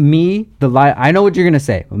know what you're gonna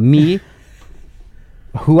say. Me,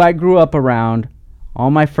 who I grew up around, all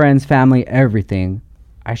my friends, family, everything,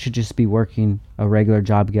 I should just be working a regular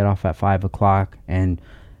job, get off at 5 o'clock, and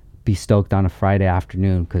be stoked on a Friday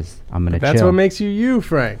afternoon because I'm going to chill. That's what makes you,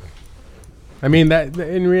 Frank. I mean, that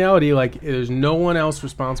in reality, like, there's no one else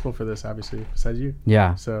responsible for this, obviously, besides you.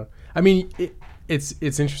 Yeah. So, I mean, it's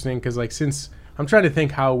interesting because, like, since I'm trying to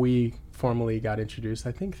think how we formally got introduced,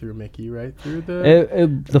 I think through Mickey, right? Through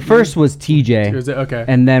the first was TJ. Was it? Okay.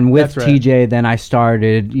 And then with TJ, then I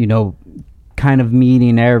started, kind of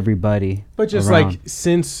meeting everybody. But just around. Like,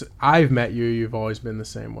 since I've met you, you've always been the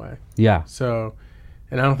same way. Yeah. So,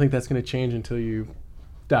 and I don't think that's going to change until you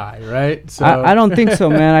die, right? So I don't think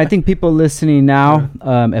so, man. I think people listening now,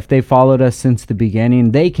 if they followed us since the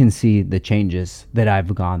beginning, they can see the changes that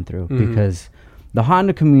I've gone through because the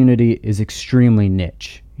Honda community is extremely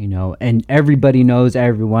niche, and everybody knows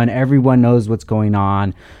everyone. Everyone knows what's going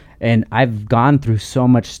on. And I've gone through so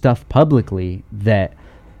much stuff publicly that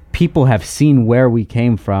people have seen where we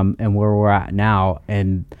came from and where we're at now,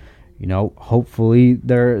 and hopefully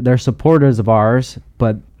they're supporters of ours.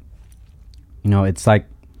 But it's like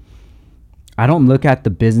I don't look at the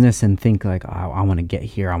business and think like, oh, I want to get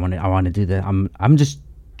here, I want to do that. I'm just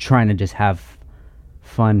trying to just have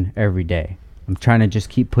fun every day. I'm trying to just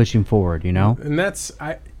keep pushing forward, and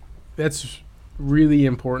that's really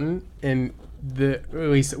important. And at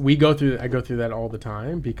least I go through that all the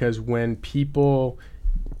time, because when people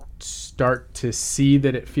start to see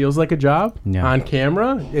that it feels like a job on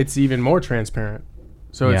camera, it's even more transparent,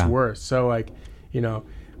 so it's worse. So like,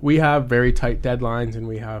 we have very tight deadlines, and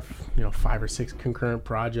we have 5 or 6 concurrent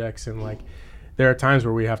projects, and like there are times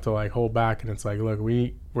where we have to like hold back, and it's like, look,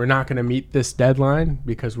 we're not going to meet this deadline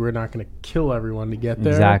because we're not going to kill everyone to get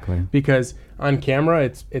there. Exactly. Because on camera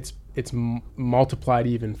it's multiplied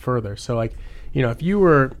even further. So like, if you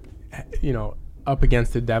were up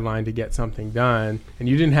against a deadline to get something done and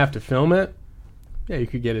you didn't have to film it, you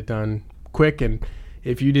could get it done quick. And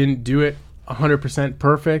if you didn't do it 100%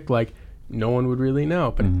 perfect, like no one would really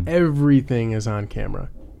know. But everything is on camera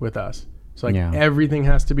with us. So like Yeah. everything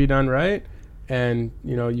has to be done right. And,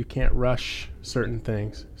 you know, you can't rush certain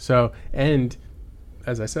things. So, and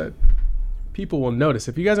as I said, people will notice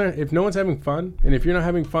if no one's having fun, and if you're not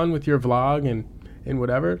having fun with your vlog and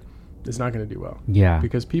whatever, it's not going to do well. Yeah.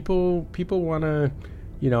 Because people want to,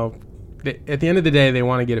 you know, at the end of the day, they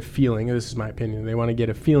want to get a feeling. This is my opinion. They want to get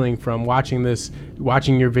a feeling from watching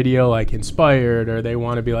your video, like inspired, or they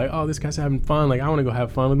want to be like, oh, this guy's having fun. Like I want to go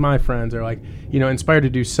have fun with my friends, or like, you know, inspired to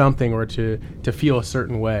do something or to feel a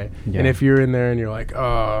certain way. Yeah. And if you're in there and you're like,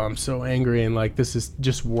 oh, I'm so angry and like this is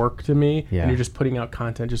just work to me, Yeah. and you're just putting out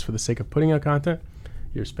content just for the sake of putting out content,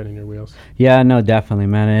 you're spinning your wheels. Yeah, no, definitely,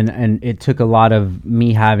 man. And it took a lot of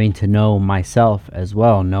me having to know myself as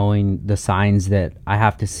well, knowing the signs that I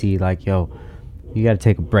have to see, like, yo, you got to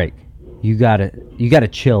take a break. You gotta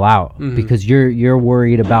chill out, because you're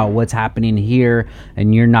worried about what's happening here,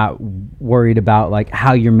 and you're not worried about like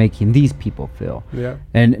how you're making these people feel. Yeah.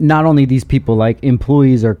 And not only these people, like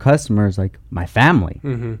employees or customers, like my family.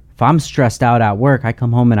 If I'm stressed out at work, I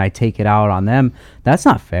come home and I take it out on them. That's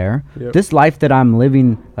not fair. Yep. This life that I'm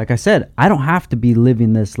living, like I said, I don't have to be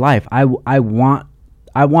living this life. I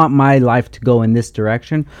want my life to go in this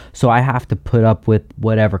direction, so I have to put up with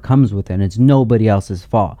whatever comes with it. And it's nobody else's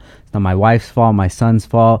fault. It's not my wife's fault, my son's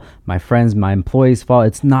fault, my friends, my employees' fault.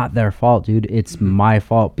 It's not their fault, dude. It's my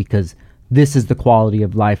fault, because this is the quality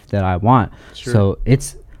of life that I want. Sure.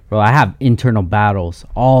 So I have internal battles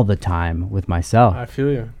all the time with myself. I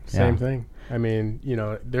feel you. Same thing. I mean, you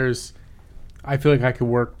know, I feel like I could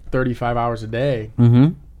work 35 hours a day,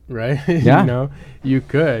 right? Yeah. You know, you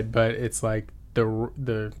could, but it's like the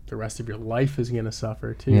rest of your life is going to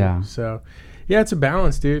suffer too. Yeah. So, yeah, it's a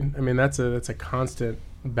balance, dude. I mean, that's a constant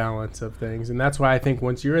balance of things. And that's why I think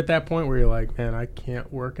once you're at that point where you're like, man, I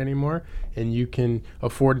can't work anymore, and you can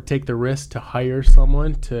afford to take the risk to hire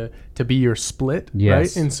someone to be your split,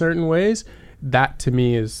 Yes. right, in certain ways, that to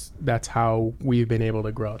me that's how we've been able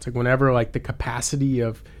to grow. It's like whenever like the capacity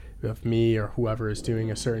of me or whoever is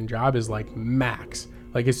doing a certain job is like max.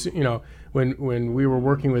 Like it's, you know, when we were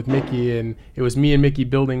working with Mickey and it was me and Mickey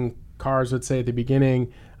building cars, let's say at the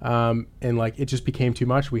beginning, and like it just became too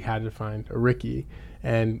much, we had to find a Ricky.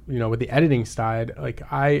 And, you know, with the editing side, like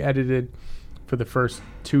I edited for the first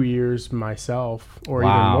 2 years myself or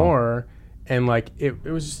even more. And like it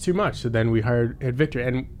was just too much. So then we hired Victor.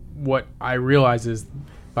 And what I realized is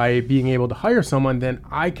by being able to hire someone, then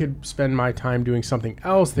I could spend my time doing something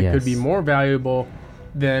else that could be more valuable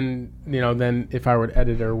than if I were to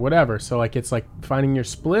edit or whatever. So like it's like finding your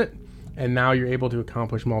split, and now you're able to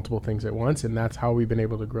accomplish multiple things at once. And that's how we've been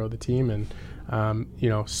able to grow the team, and you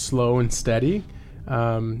know, slow and steady.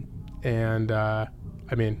 I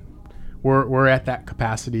mean, we're at that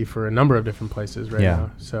capacity for a number of different places right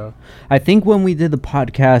now. So I think when we did the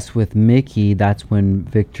podcast with Mickey, that's when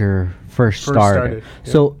Victor first started.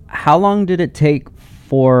 Yeah. So how long did it take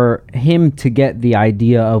for him to get the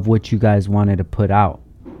idea of what you guys wanted to put out?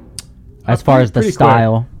 As far as the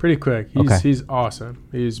style? Pretty quick. He's awesome.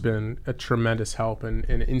 He's been a tremendous help and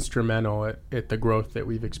instrumental at the growth that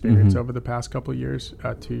we've experienced over the past couple of years,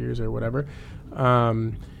 2 years or whatever.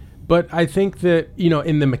 But I think that, you know,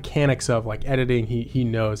 in the mechanics of like editing, he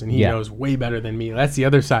knows, and he knows way better than me. That's the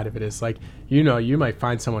other side of it. Is like, you know, you might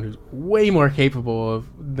find someone who's way more capable of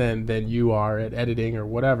than you are at editing or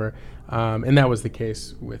whatever. And that was the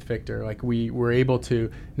case with Victor. Like we were able to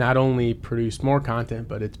not only produce more content,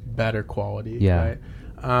 but it's better quality. Yeah.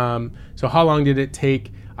 Right? So how long did it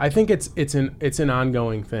take? I think it's an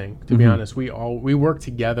ongoing thing, to be honest. We work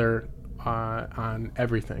together on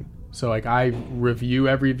everything. So like I review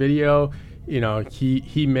every video, you know, he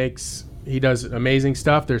does amazing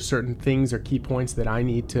stuff. There's certain things or key points that I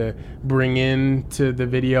need to bring in to the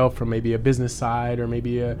video from maybe a business side, or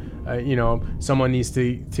maybe a you know, someone needs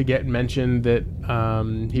to get mentioned that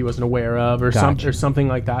he wasn't aware of, or something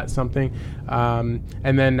like that.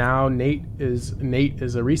 And then now Nate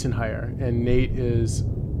is a recent hire, and Nate is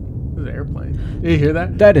an airplane. Did you hear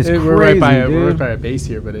that? That is crazy, we're right by dude. a base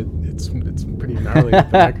here, but it's pretty gnarly with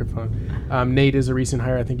the microphone. Nate is a recent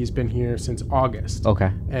hire. I think he's been here since August.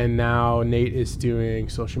 Okay. And now Nate is doing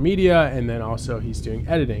social media, and then also he's doing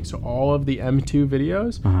editing. So all of the M2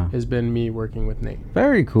 videos has been me working with Nate.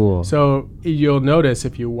 Very cool. So you'll notice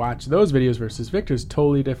if you watch those videos versus Victor's,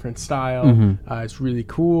 totally different style. It's really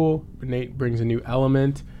cool. Nate brings a new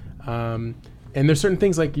element. And there's certain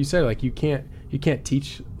things, like you said, like you can't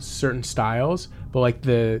teach certain styles, but like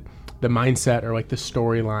the mindset or like the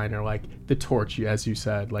storyline or like the torch, as you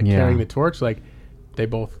said, like carrying the torch, like they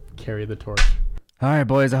both carry the torch. All right,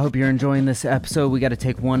 boys, I hope you're enjoying this episode. We got to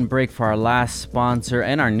take one break for our last sponsor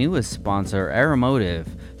and our newest sponsor, Aeromotive.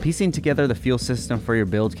 Piecing together the fuel system for your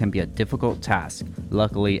build can be a difficult task.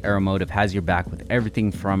 Luckily, Aeromotive has your back with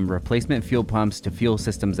everything from replacement fuel pumps to fuel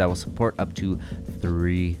systems that will support up to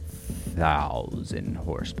 3,000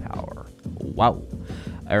 horsepower. Wow.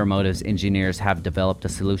 Aeromotive's engineers have developed a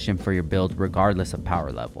solution for your build regardless of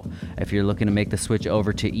power level. If you're looking to make the switch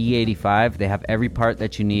over to E85, they have every part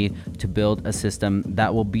that you need to build a system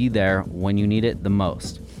that will be there when you need it the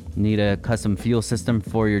most. Need a custom fuel system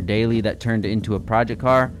for your daily that turned into a project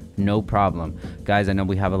car? No problem. Guys, I know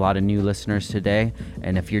we have a lot of new listeners today,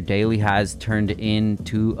 and if your daily has turned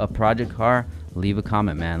into a project car, leave a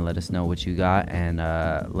comment, man. Let us know what you got, and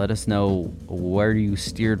let us know where you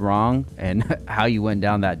steered wrong and how you went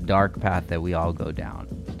down that dark path that we all go down.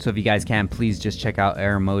 So if you guys can, please just check out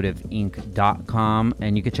aeromotiveinc.com,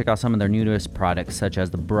 and you can check out some of their newest products, such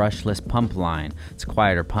as the brushless pump line. It's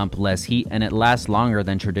quieter pump, less heat, and it lasts longer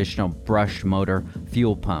than traditional brush motor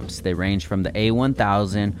fuel pumps. They range from the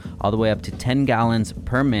A1000 all the way up to 10 gallons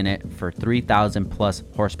per minute for 3,000 plus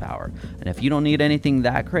horsepower. And if you don't need anything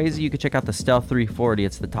that crazy, you can check out the Stealth 340.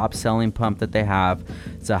 It's the top selling pump that they have.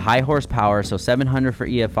 It's a high horsepower, so 700 for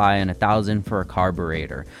EFI and 1,000 for a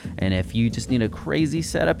carburetor. And if you just need a crazy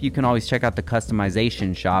setup, you can always check out the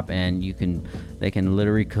customization shop, and they can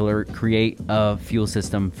literally create a fuel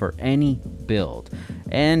system for any build.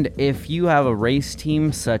 And if you have a race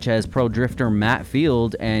team such as Pro Drifter Matt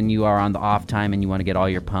Field, and you are on the off time and you want to get all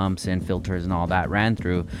your pumps and filters and all that ran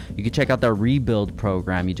through, you can check out their rebuild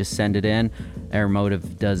program. You just send it in,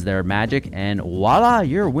 Aeromotive does their magic, and voila,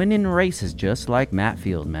 you're winning races just like Matt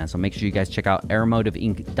Field, man. So make sure you guys check out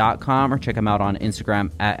aeromotiveinc.com or check them out on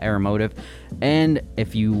Instagram at Aeromotive. And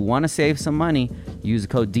if you want to save some money, use the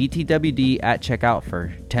code DTWD at checkout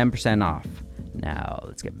for 10% off. Now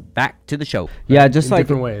let's get back to the show. Yeah, just like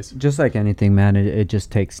different ways. Just like anything, man, it just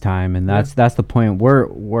takes time, and that's the point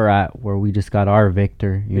we're at, where we just got our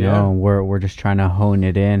Victor, you know, and we're just trying to hone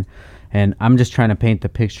it in. And I'm just trying to paint the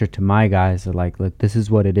picture to my guys of like, look, this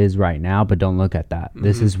is what it is right now, but don't look at that. Mm-hmm.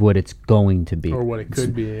 This is what it's going to be. Or what it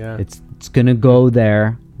could be, yeah. It's going to go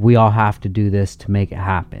there. We all have to do this to make it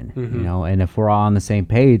happen, you know, and if we're all on the same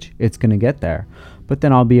page, it's going to get there. But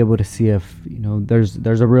then I'll be able to see if, you know,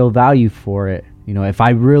 there's a real value for it. You know, if I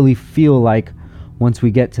really feel like once we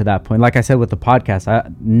get to that point, like I said with the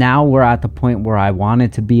podcast, now we're at the point where I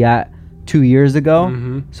wanted to be at 2 years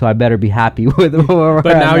ago, so I better be happy with where we're at.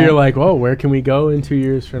 But now you're like, whoa, where can we go in 2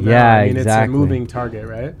 years from now? Yeah, I mean, exactly. It's a moving target,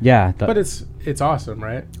 right? Yeah. But it's awesome,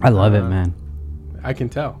 right? I love it, man. I can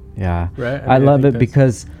tell. Yeah. Right? I love it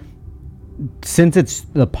because since it's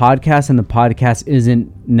the podcast, and the podcast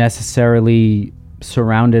isn't necessarily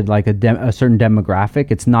surrounded like a certain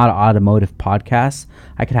demographic, it's not an automotive podcast.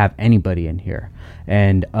 I could have anybody in here.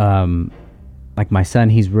 And like my son,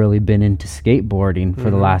 he's really been into skateboarding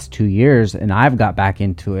for the last 2 years, and I've got back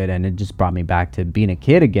into it, and it just brought me back to being a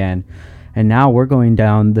kid again. And now we're going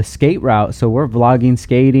down the skate route. So we're vlogging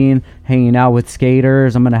skating, hanging out with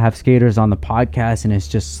skaters. I'm going to have skaters on the podcast, and it's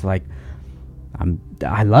just like,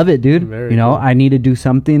 I love it, dude. Very you know, cool. I need to do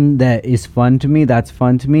something that is fun to me. That's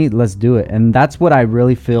fun to me. Let's do it. And that's what I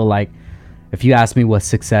really feel like. If you ask me what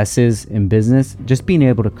success is in business, just being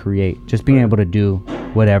able to create, just being able to do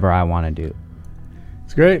whatever I want to do.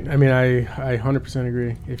 It's great. I mean, I 100%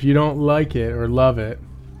 agree. If you don't like it or love it,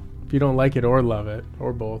 if you don't like it or love it,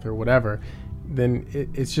 or both or whatever, then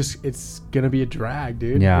it's going to be a drag,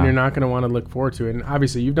 dude. Yeah. And you're not going to want to look forward to it. And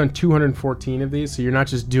obviously, you've done 214 of these, so you're not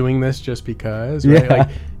just doing this just because, right? Yeah. Like,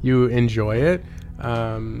 you enjoy it.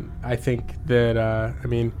 I think that, I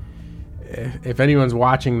mean, if anyone's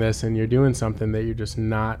watching this and you're doing something that you're just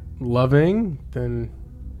not loving, then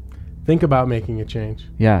think about making a change.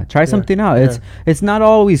 Yeah, try something out. It's not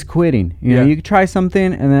always quitting. You know, you can try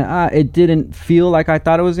something and then it didn't feel like I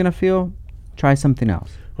thought it was gonna feel. Try something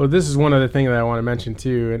else. Well, this is one other thing that I want to mention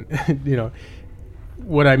too, and you know,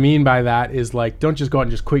 what I mean by that is like, don't just go out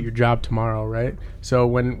and just quit your job tomorrow, right? So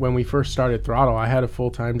when we first started Throttle, I had a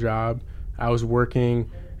full-time job. I was working,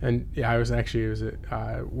 and I was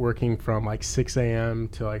working from like 6 a.m.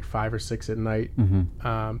 to like 5 or 6 at night.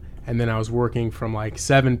 And then I was working from like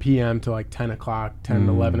 7 p.m. to like 10 o'clock, 10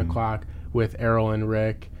 to 11 o'clock with Errol and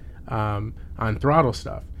Rick on Throttle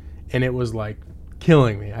stuff. And it was like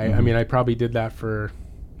killing me. I mean, I probably did that for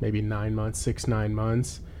maybe 9 months, 9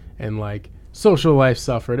 months. And like social life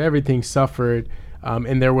suffered, everything suffered.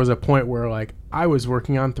 And there was a point where like I was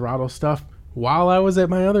working on Throttle stuff while I was at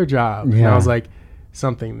my other job. And I was like,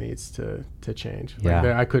 something needs to change. Like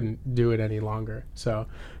I couldn't do it any longer. So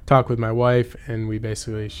talked with my wife, and we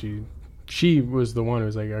basically, she was the one who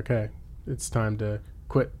was like, okay, it's time to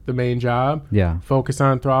quit the main job, Yeah. focus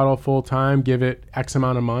on Throttle full time, give it X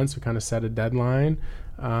amount of months. We kind of set a deadline,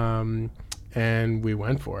 and we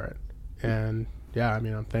went for it. And yeah, I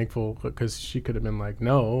mean, I'm thankful because she could have been like,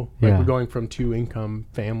 no, like we're going from 2-income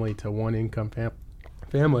family to 1-income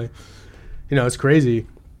family. You know, it's crazy.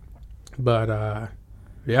 But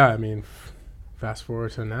yeah, I mean, fast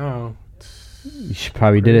forward to now. You should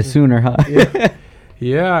probably did it sooner, huh? Yeah.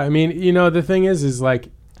 Yeah, I mean, you know, the thing is like,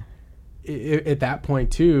 at that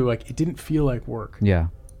point too, like it didn't feel like work. Yeah.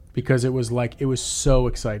 Because it was so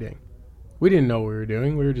exciting. We didn't know what we were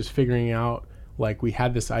doing. We were just figuring out, like, we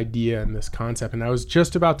had this idea and this concept. And I was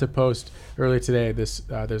just about to post earlier today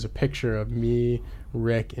there's a picture of me,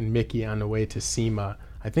 Rick, and Mickey on the way to SEMA.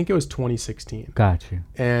 I think it was 2016. Got you.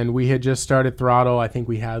 And we had just started Throttle. I think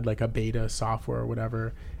we had like a beta software or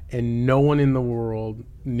whatever. And no one in the world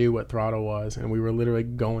knew what Throttle was. And we were literally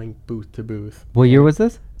going booth to booth. What year was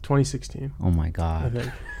this? 2016. Oh my I God.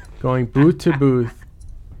 think. Going booth to booth,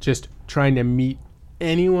 just trying to meet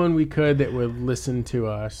anyone we could that would listen to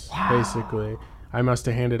us. Wow. Basically, I must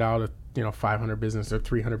have handed out 500 business or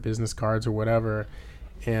 300 business cards or whatever,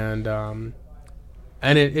 and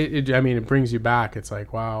it brings you back. It's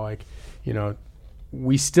like, wow, like,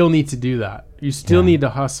 we still need to do that. You still need to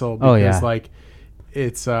hustle because like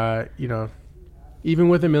it's even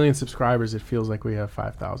with 1 million subscribers, it feels like we have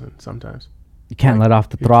 5,000 sometimes. You can't let off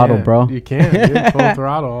the throttle, bro. You can't. Dude, full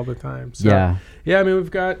throttle all the time. So, yeah. I mean, we've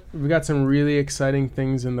got some really exciting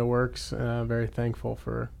things in the works. Very thankful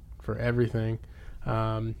for everything.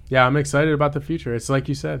 I'm excited about the future. It's like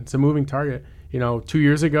you said, it's a moving target. 2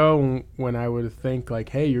 years ago, when I would think like,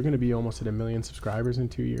 hey, you're going to be almost at 1 million subscribers in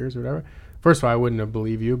 2 years or whatever. First of all, I wouldn't have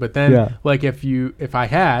believed you. But then, like, if I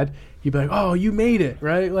had, you'd be like, oh, you made it,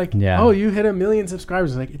 right? Like, oh, you hit 1 million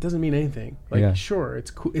subscribers. Like, it doesn't mean anything. Like, sure,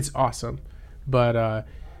 it's cool, it's awesome. But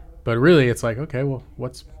really, it's like, okay, well,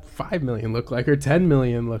 what's 5 million look like, or 10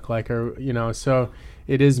 million look like, or so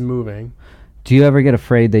it is moving. Do you ever get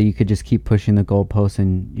afraid that you could just keep pushing the goalposts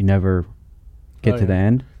and you never get to the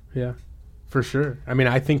end? Yeah, for sure. I mean,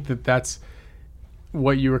 I think that's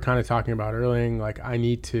what you were kind of talking about earlier. Like,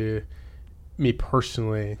 me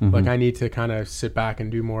personally, like, I need to kind of sit back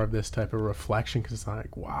and do more of this type of reflection, because it's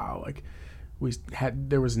like, wow, like,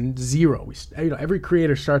 there was zero. Every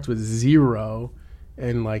creator starts with zero,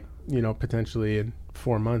 and like, potentially in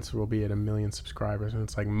 4 months we'll be at 1 million subscribers, and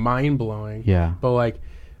it's like mind blowing. Yeah. But like,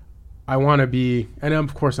 I want to be, and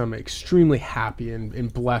of course I'm extremely happy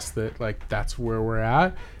and blessed that like that's where we're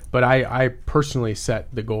at. But I personally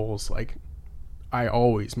set the goals. Like, I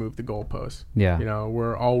always move the goalposts. Yeah.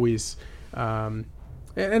 We're always.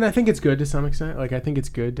 And I think it's good to some extent. Like, I think it's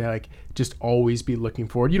good to like just always be looking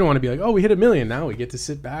forward. You don't want to be like, oh, we hit 1 million, now we get to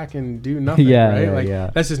sit back and do nothing,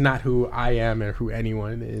 right? That's just not who I am or who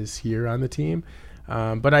anyone is here on the team.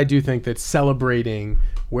 But I do think that celebrating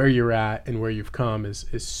where you're at and where you've come is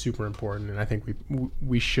super important, and I think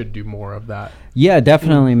we should do more of that. Yeah,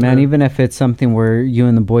 definitely, man. Yeah. Even if it's something where you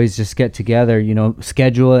and the boys just get together,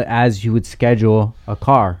 schedule it as you would schedule a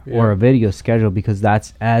car or a video schedule, because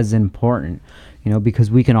that's as important. Because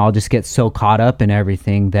we can all just get so caught up in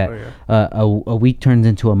everything that a week turns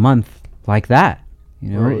into a month like that.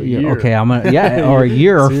 Or a year. Okay, I'm gonna or a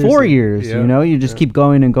year or 4 years. Yeah. You just keep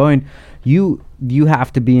going and going. You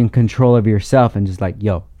have to be in control of yourself and just like,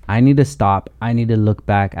 yo, I need to stop. I need to look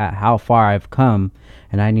back at how far I've come,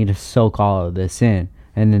 and I need to soak all of this in,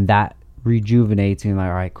 and then that rejuvenates me. Like,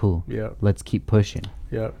 all right, cool. Yeah, let's keep pushing.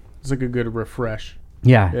 Yeah, it's like a good refresh.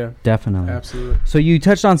 Yeah, definitely. Absolutely. So you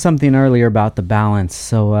touched on something earlier about the balance.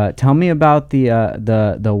 So tell me about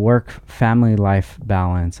the work-family life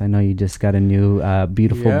balance. I know you just got a new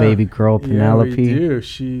beautiful baby girl, Penelope. Yeah, we do.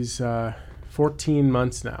 She's 14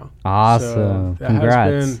 months now. Awesome. So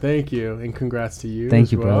congrats. Thank you. And congrats to you.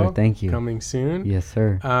 Thank you, brother. Thank you. Coming soon. Yes,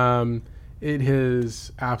 sir. It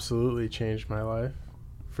has absolutely changed my life,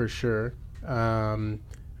 for sure.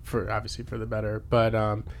 Obviously for the better. But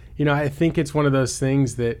I think it's one of those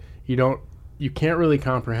things that you can't really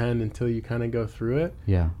comprehend until you kind of go through it.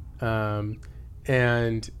 Yeah.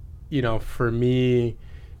 And for me,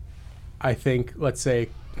 I think, let's say,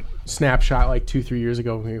 snapshot like 2-3 years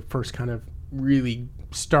ago, when we were first kind of really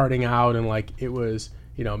starting out, and like it was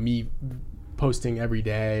me posting every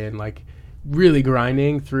day and like really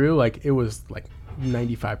grinding through, like it was like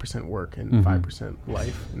 95% work and 5%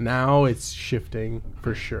 life. Now it's shifting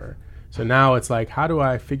for sure. So now it's like, how do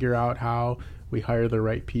I figure out how we hire the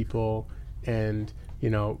right people, and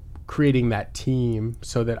creating that team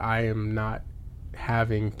so that I am not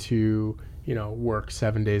having to work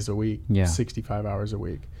 7 days a week, 65 hours a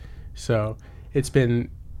week. So it's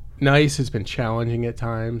been nice. It's been challenging at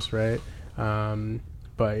times, right?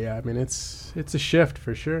 But yeah, I mean, it's a shift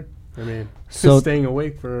for sure. I mean, So- staying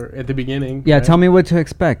awake for at the beginning. Yeah, right? tell me what to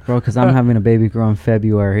expect, bro, because I'm having a baby girl in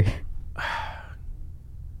February.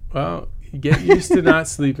 Well, you get used to not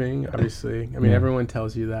sleeping. Obviously, I mean, Yeah. everyone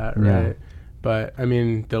tells you that, Yeah. right? But I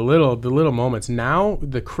mean, the little moments. Now,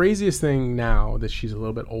 the craziest thing now that she's a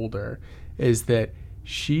little bit older is that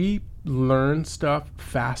she learns stuff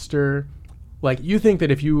faster. Like, you think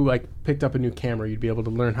that if you like picked up a new camera, you'd be able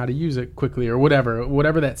to learn how to use it quickly or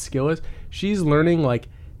whatever that skill is. She's learning like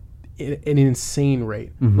at an insane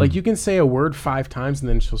rate. Like, you can say a word 5 times and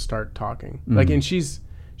then she'll start talking. Like, and she's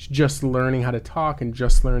just learning how to talk and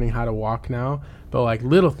just learning how to walk now. But like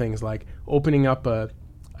little things like opening up a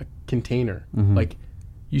container, like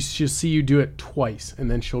she'll see you do it twice and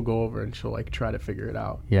then she'll go over and she'll like try to figure it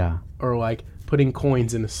out. Yeah. Or like putting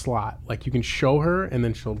coins in a slot. Like, you can show her and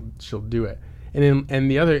then she'll do it. And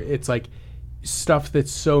the other, it's like stuff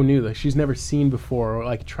that's so new, like she's never seen before, or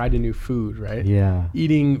like tried a new food, right? Yeah.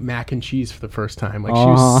 Eating mac and cheese for the first time, like she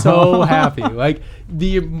was so happy, like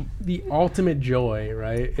the ultimate joy,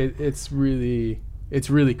 right? It's really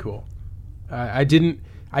cool. I didn't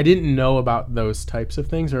know about those types of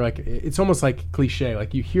things, or like it's almost like cliche,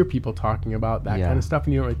 like you hear people talking about that kind of stuff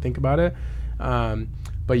and you don't really think about it.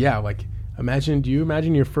 But yeah, like do you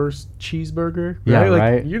imagine your first cheeseburger? Right? Yeah, like,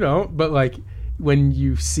 right. You know, but like when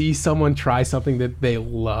you see someone try something that they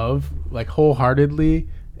love, like wholeheartedly,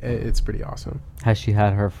 it's pretty awesome. Has she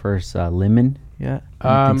had her first lemon yet?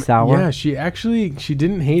 Anything sour? Yeah, she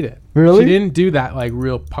didn't hate it. Really? She didn't do that like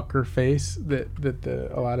real pucker face that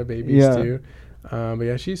a lot of babies do. But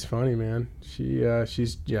yeah, she's funny, man.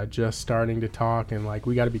 She's just starting to talk, and like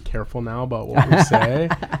we got to be careful now about what we say,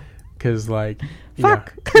 because like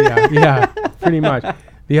Fuck. yeah, pretty much.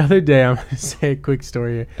 The other day, I'm gonna say a quick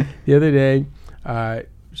story here. The other day,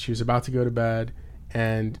 she was about to go to bed,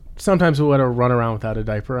 and sometimes we'll let her run around without a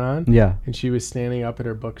diaper on. Yeah. And she was standing up at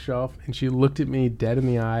her bookshelf, and she looked at me dead in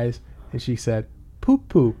the eyes, and she said, "Poop,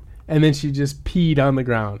 poop," and then she just peed on the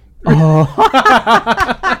ground. Oh.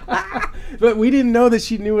 But we didn't know that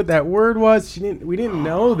she knew what that word was. We didn't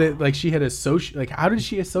know that like she had like how did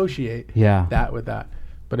she associate Yeah. that with that?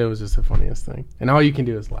 But it was just the funniest thing, and all you can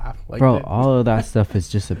do is laugh. Like, Bro, all of that stuff is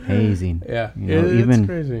just amazing. yeah, You know, it's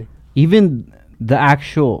crazy. Even the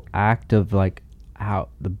actual act of like how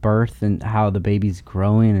the birth and how the baby's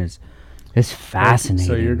growing is fascinating.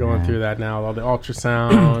 So you're going man. through that now, all the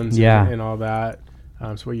ultrasounds, Yeah. and all that.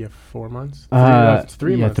 So what, you have 4 months? 3 months.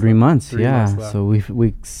 3 months. 3 Yeah. months left. So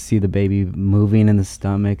we see the baby moving in the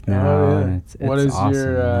stomach now. Oh, yeah. And it's What is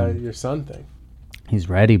awesome, man. your son think? He's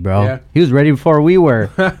ready, bro. Yeah. He was ready before we were.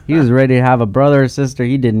 He was ready to have a brother or sister.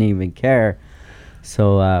 He didn't even care.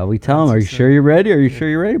 So we tell him, That's "Are you exciting. sure you're ready? Are you sure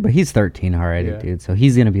you're ready?" But he's 13 already, Yeah. dude. So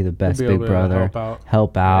he's gonna be the best be big able to brother.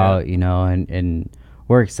 help out. You know, and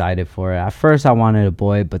we're excited for it. At first, I wanted a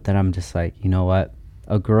boy, but then I'm just like, you know what?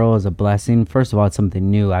 A girl is a blessing. First of all, it's something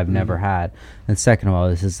new I've never had, and second of all,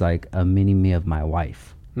 this is like a mini me of my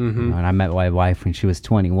wife. You know, and I met my wife when she was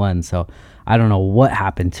 21, so I don't know what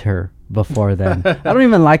happened to her before then. I don't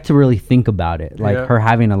even like to really think about it, like Yeah. her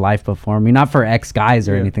having a life before me, not for ex guys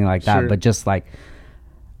or Yeah, anything like that, sure. but just like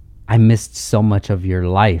I missed so much of your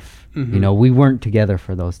life. You know, we weren't together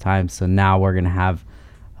for those times, so now we're gonna have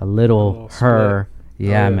a little her. split.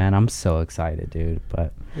 Yeah, Yeah. man, I'm so excited, dude.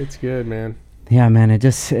 But It's good, man. yeah, man, it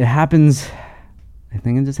happens. I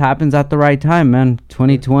think it just happens at the right time, man.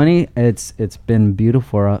 2020, it's been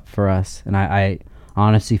beautiful for us, and I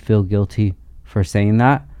honestly feel guilty for saying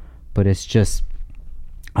that, but it's just,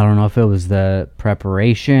 I don't know if it was the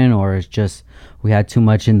preparation or it's just we had too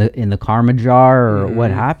much in the karma jar or what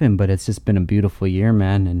happened, but it's just been a beautiful year,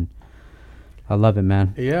 man, and I love it,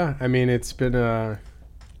 man. Yeah, I mean it's been a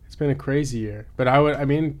crazy year, but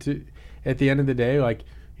at the end of the day, like,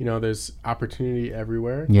 you know, there's opportunity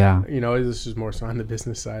everywhere. Yeah. You know, this is more so on the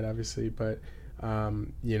business side, obviously, but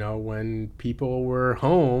you know, when people were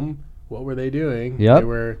home, what were they doing? Yep. They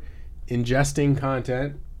were ingesting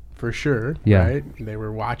content for sure. Yeah. Right. They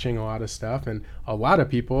were watching a lot of stuff, and a lot of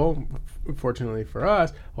people, fortunately for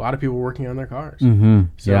us, a lot of people were working on their cars. Mm-hmm.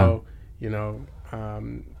 So, you know,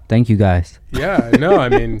 Thank you guys. yeah, no, I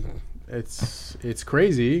mean, it's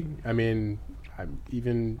crazy. I mean,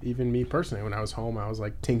 even me personally, when I was home, I was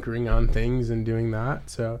like tinkering on things and doing that.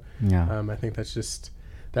 So, Yeah. I think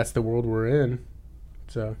that's the world we're in.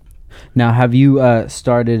 So, Now, have you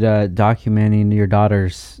started documenting your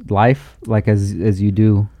daughter's life, like as you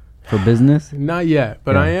do for business? not yet,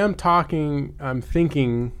 but Yeah. I'm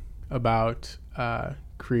thinking about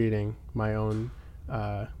creating my own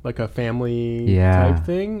like a family Yeah. type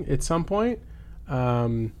thing at some point.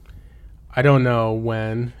 I don't know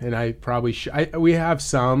when, and I probably we have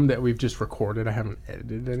some that we've just recorded. I haven't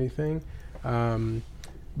edited anything.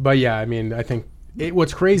 But yeah, I mean, I think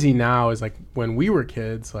what's crazy now is like when we were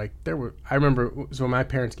kids, like I remember, so my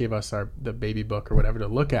parents gave us the baby book or whatever to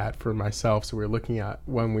look at for myself. So we were looking at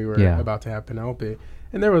when we were about to have Penelope,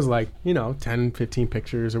 and there was like, 10, 15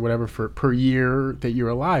 pictures or whatever per year that you're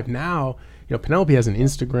alive. Now, Penelope has an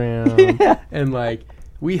Instagram and like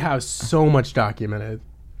we have so much documented.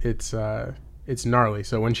 It's gnarly.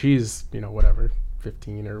 So when she's, whatever,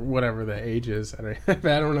 15 or whatever the age is, I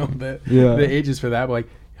don't know the ages for that, but like,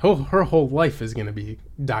 her whole life is going to be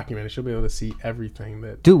documented. She'll be able to see everything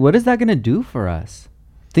that... Dude, what is that going to do for us?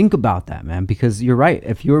 Think about that, man, because you're right.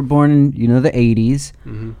 If you were born in, the 80s,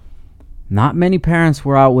 not many parents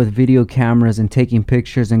were out with video cameras and taking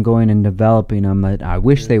pictures and going and developing them. I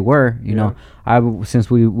wish they were, you know. Since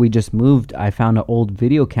we just moved, I found an old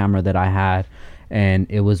video camera that I had, and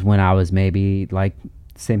it was when I was maybe like...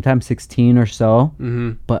 same time 16 or so,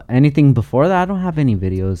 but anything before that, I don't have any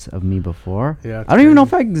videos of me before. I don't even know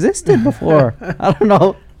if I existed before. I don't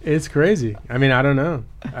know. It's crazy. I mean, I don't know.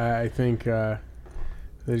 I think the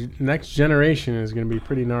next generation is going to be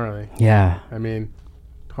pretty gnarly. Yeah. I mean,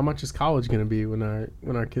 how much is college going to be when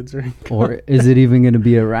our kids are in college? Or is it even going to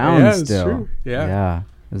be around still? True. Yeah.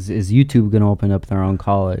 Is YouTube going to open up their own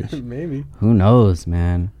college? Maybe. Who knows,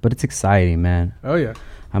 man? But it's exciting, man. Oh yeah.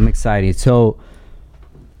 I'm excited. So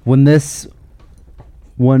when this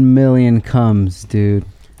 1 million comes, dude,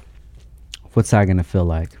 what's that gonna feel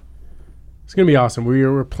like? It's gonna be awesome.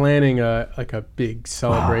 We're planning a big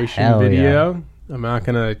celebration video. Yeah. I'm not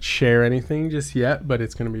gonna share anything just yet, but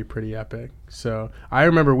it's gonna be pretty epic. So I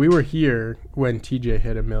remember we were here when TJ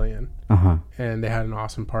hit 1 million, and they had an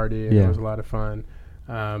awesome party, and it was a lot of fun.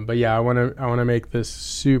 But yeah, I wanna make this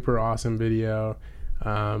super awesome video.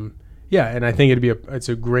 And I think it's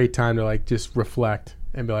a great time to like just reflect.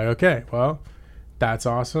 And be like, okay, well, that's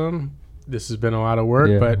awesome. This has been a lot of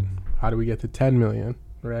work, but how do we get to 10 million,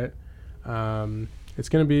 right? It's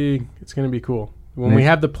gonna be cool. When we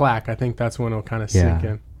have the plaque, I think that's when it'll kind of sink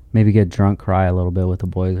in. Maybe get drunk, cry a little bit with the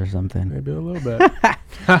boys or something. Maybe a little bit.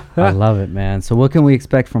 I love it, man. So what can we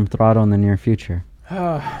expect from Throttle in the near future?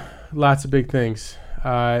 Lots of big things.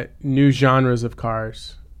 New genres of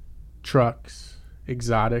cars, trucks,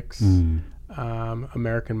 exotics,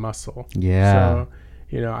 American muscle. Yeah. So,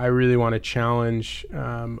 I really want to challenge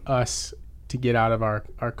us to get out of our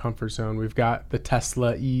comfort zone. We've got the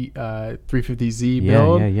Tesla 350Z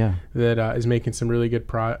build that is making some really good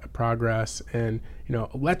progress. And,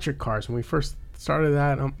 electric cars, when we first started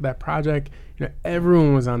that project,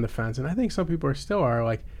 everyone was on the fence. And I think some people still are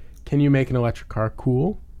like, can you make an electric car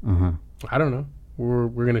cool? I don't know. We're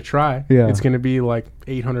going to try. Yeah. It's going to be like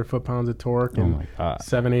 800 foot-pounds of torque and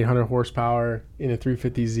 800 horsepower in a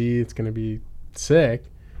 350Z. It's going to be sick.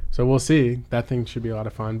 So we'll see. That thing should be a lot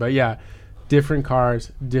of fun. But yeah, different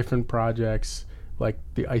cars, different projects, like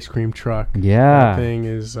the ice cream truck. Yeah. That thing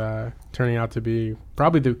is turning out to be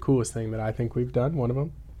probably the coolest thing that I think we've done, one of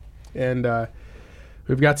them. And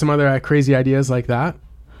we've got some other crazy ideas like that.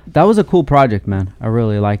 That was a cool project, man. I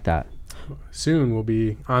really like that. Soon we'll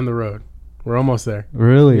be on the road. We're almost there.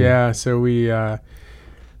 Really? Yeah. So we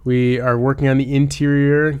are working on the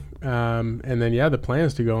interior, and then the plan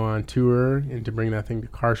is to go on tour and to bring that thing to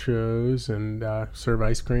car shows and serve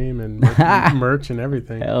ice cream and merch and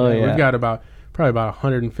everything. Hell yeah. We've got probably about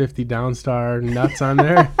 150 Downstar nuts on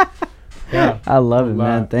there. Yeah, I love it,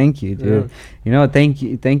 man. Thank you, dude. Yeah.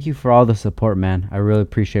 Thank you for all the support, man. I really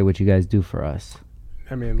appreciate what you guys do for us.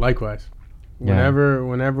 I mean, likewise.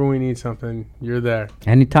 Whenever we need something, you're there.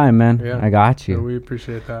 Anytime, man. Yeah. I got you. So we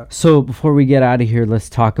appreciate that. So before we get out of here, let's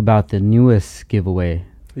talk about the newest giveaway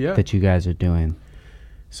that you guys are doing.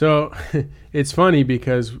 So it's funny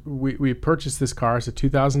because we purchased this car. It's a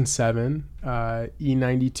 2007 E92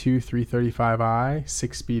 335i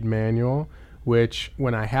 6-speed manual, which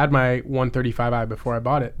when I had my 135i before I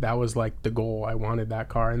bought it, that was like the goal. I wanted that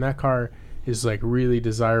car, and that car is like really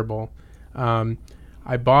desirable.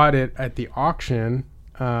 I bought it at the auction,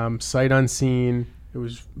 sight unseen. It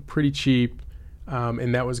was pretty cheap,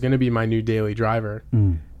 and that was going to be my new daily driver.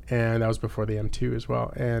 And that was before the M2 as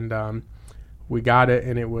well. And we got it,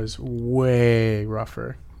 and it was way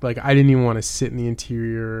rougher. Like, I didn't even want to sit in the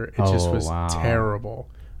interior. It just was terrible.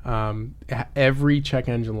 Every check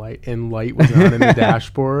engine light was on in the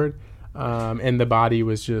dashboard, and the body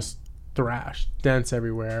was just thrashed, dents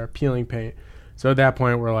everywhere, peeling paint. So at that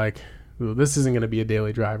point, we're like, this isn't going to be a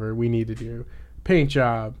daily driver. We need to do paint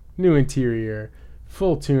job, new interior,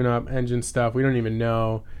 full tune-up, engine stuff. We don't even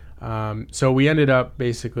know. So we ended up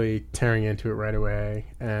basically tearing into it right away,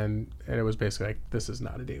 and it was basically like, this is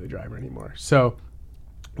not a daily driver anymore. So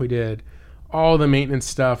we did all the maintenance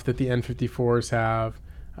stuff that the N54s have.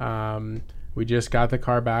 We just got the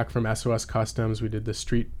car back from SOS Customs. We did the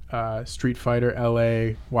Street Fighter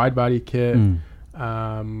LA wide body kit.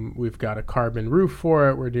 We've got a carbon roof for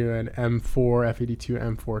it. We're doing M4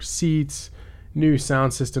 F82 M4 seats, new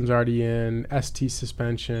sound systems already in, ST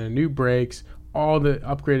suspension, new brakes, all the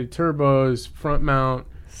upgraded turbos, front mount,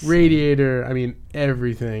 radiator. I mean,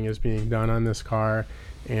 everything is being done on this car.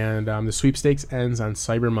 And the sweepstakes ends on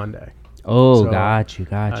Cyber Monday. Oh, so, got you.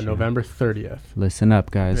 November 30th. Listen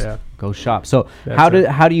up, guys. Yeah. Go shop. So how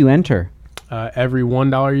do you enter? Every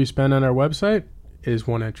 $1 you spend on our website is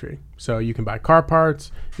one entry. So you can buy car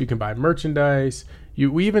parts, you can buy merchandise.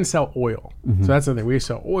 We even sell oil. So that's the thing. We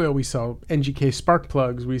sell oil. We sell NGK spark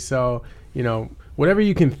plugs. We sell, whatever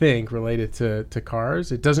you can think related to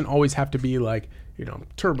cars. It doesn't always have to be like,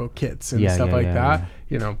 turbo kits and stuff like that.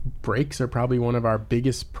 Yeah. Brakes are probably one of our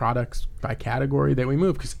biggest products by category that we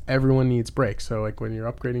move because everyone needs brakes. So like when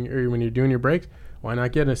you're upgrading or when you're doing your brakes, why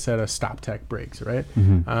not get a set of Stop Tech brakes, right?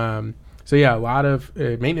 So yeah, a lot of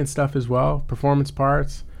maintenance stuff as well, performance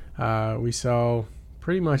parts. We sell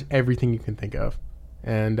pretty much everything you can think of.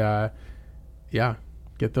 And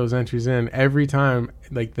get those entries in every time.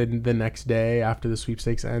 Like the next day after the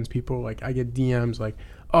sweepstakes ends, people like, I get DMs like,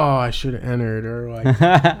 oh, I should have entered, or like,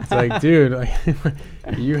 it's like, dude, like,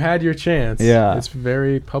 you had your chance. Yeah, it's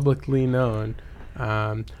very publicly known.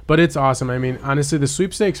 But it's awesome. I mean, honestly, the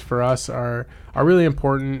sweepstakes for us are really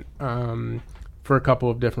important for a couple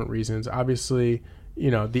of different reasons. Obviously,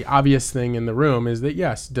 the obvious thing in the room is that,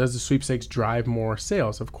 yes, does the sweepstakes drive more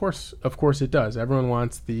sales? Of course it does. Everyone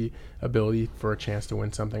wants the ability for a chance to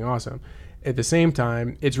win something awesome. At the same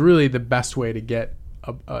time, it's really the best way to get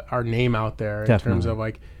our name out there. Definitely. In terms of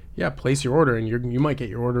like, place your order and you might get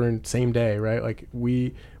your order in same day, right? Like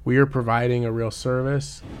we are providing a real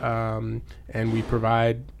service, and we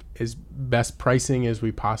provide as best pricing as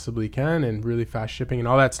we possibly can and really fast shipping and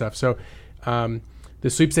all that stuff. So the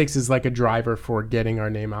sweepstakes is like a driver for getting our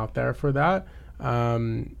name out there for that.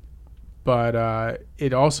 But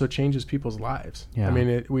it also changes people's lives. Yeah. I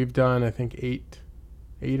mean, we've done, I think, eight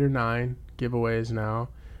or 9 giveaways now.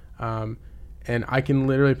 And I can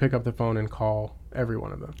literally pick up the phone and call every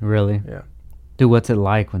one of them. Really? Yeah. Dude, what's it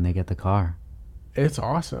like when they get the car? It's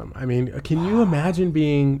awesome. I mean, can you imagine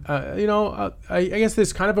being, I guess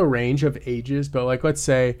there's kind of a range of ages, but like, let's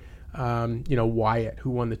say, Wyatt,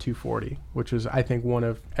 who won the 240, which was, I think, one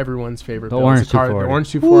of everyone's favorite builds. The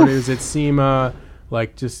orange 240 was at SEMA,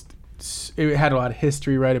 it had a lot of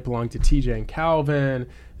history, right? It belonged to TJ and Calvin.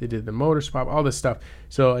 They did the motor swap, all this stuff.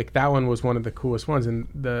 So like that one was one of the coolest ones. And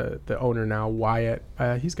the owner now, Wyatt,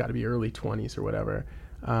 he's got to be early 20s or whatever.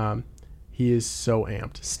 He is so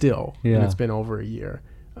amped still. Yeah. And it's been over a year.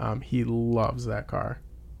 He loves that car.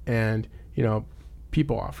 And,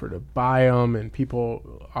 people offer to buy them and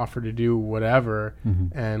people offer to do whatever.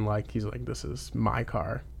 And like, he's like, this is my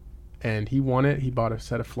car. And he won it. He bought a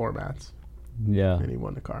set of floor mats. Yeah. And he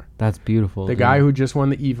won the car. That's beautiful. The guy who just won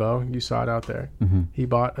the Evo, you saw it out there, he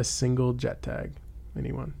bought a single jet tag and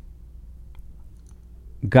he won.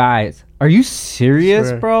 Guys, are you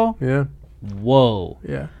serious, bro? Yeah. Whoa.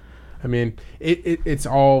 Yeah. I mean, it's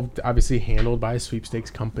all obviously handled by a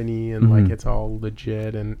sweepstakes company and like it's all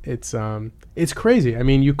legit and it's crazy. I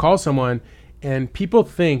mean, you call someone and people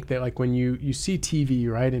think that like when you see TV,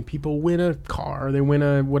 right, and people win a car, or they win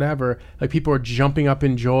a whatever, like people are jumping up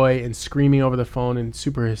in joy and screaming over the phone and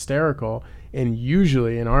super hysterical. And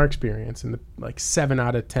usually in our experience, in the like 7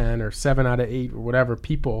 out of 10 or 7 out of 8 or whatever,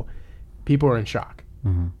 people are in shock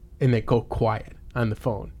and they go quiet on the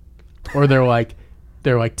phone, or they're like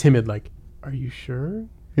timid, like, are you sure?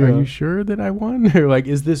 Yeah. Are you sure that I won? Or like,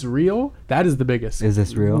 is this real? That is the biggest. Is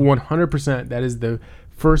this real? 100%. That is the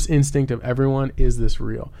first instinct of everyone. Is this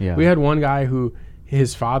real? Yeah. We had one guy who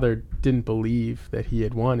his father didn't believe that he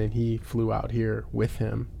had won, and he flew out here with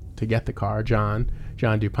him to get the car, John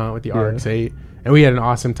DuPont with the RX-8. And we had an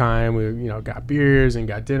awesome time. We got beers and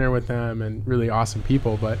got dinner with them and really awesome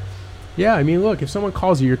people. But yeah, I mean, look, if someone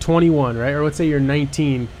calls you, you're 21, right? Or let's say you're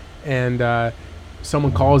 19 and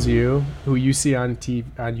someone calls you who you see on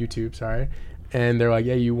YouTube, and they're like,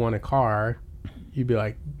 yeah, you won a car. You'd be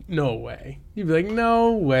like, no way. You'd be like,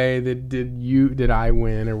 no way that did I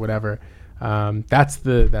win or whatever. That's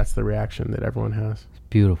the reaction that everyone has. It's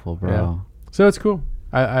beautiful, bro. Yeah. So it's cool.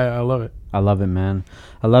 I love it. I love it, man.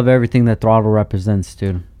 I love everything that Throttle represents,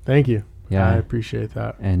 dude. Thank you. Yeah. I appreciate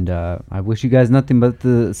that. And I wish you guys nothing but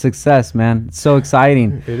the success, man. It's so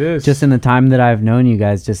exciting. It is. Just in the time that I've known you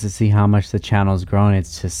guys, just to see how much the channel's grown,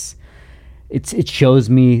 it's just, it shows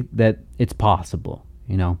me that it's possible,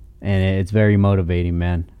 you know, and it's very motivating,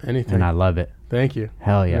 man. Anything. And I love it. Thank you.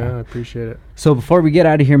 Hell yeah. I appreciate it. So before we get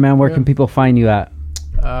out of here, man, where can people find you at?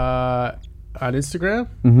 On Instagram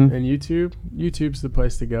Mhm. and YouTube. YouTube's the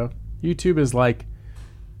place to go. YouTube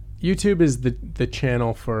is the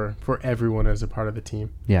channel for everyone as a part of the team.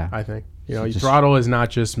 Yeah. I think. You know, So just- Throttle is not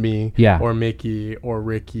just me Yeah. or Mickey or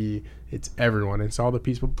Ricky. It's everyone. It's all the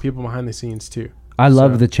people behind the scenes too. I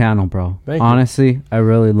love So- the channel, bro. Thank you. Honestly, I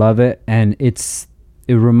really love it. And it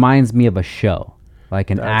reminds me of a show, like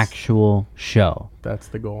an That's- actual show. That's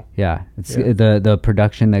the goal. Yeah, it's Yeah. the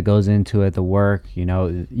production that goes into it, the work. You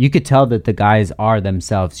know, you could tell that the guys are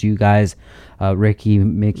themselves. You guys, Ricky,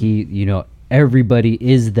 Mickey, you know, everybody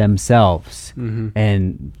is themselves,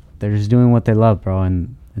 and they're just doing what they love, bro.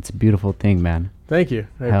 And it's a beautiful thing, man. Thank you.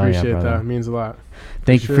 I Hell yeah, appreciate brother. that. It means a lot.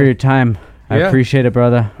 Thank you for sure. your time. I Yeah. appreciate it,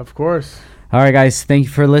 brother. Of course. All right, guys. Thank you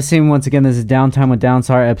for listening. Once again, this is Downtime with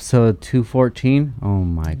Downstar, episode 214. Oh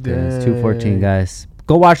my goodness, 214, Dang. guys.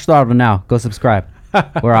 Go watch Throttle now. Go subscribe.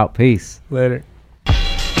 We're out. Peace. Later.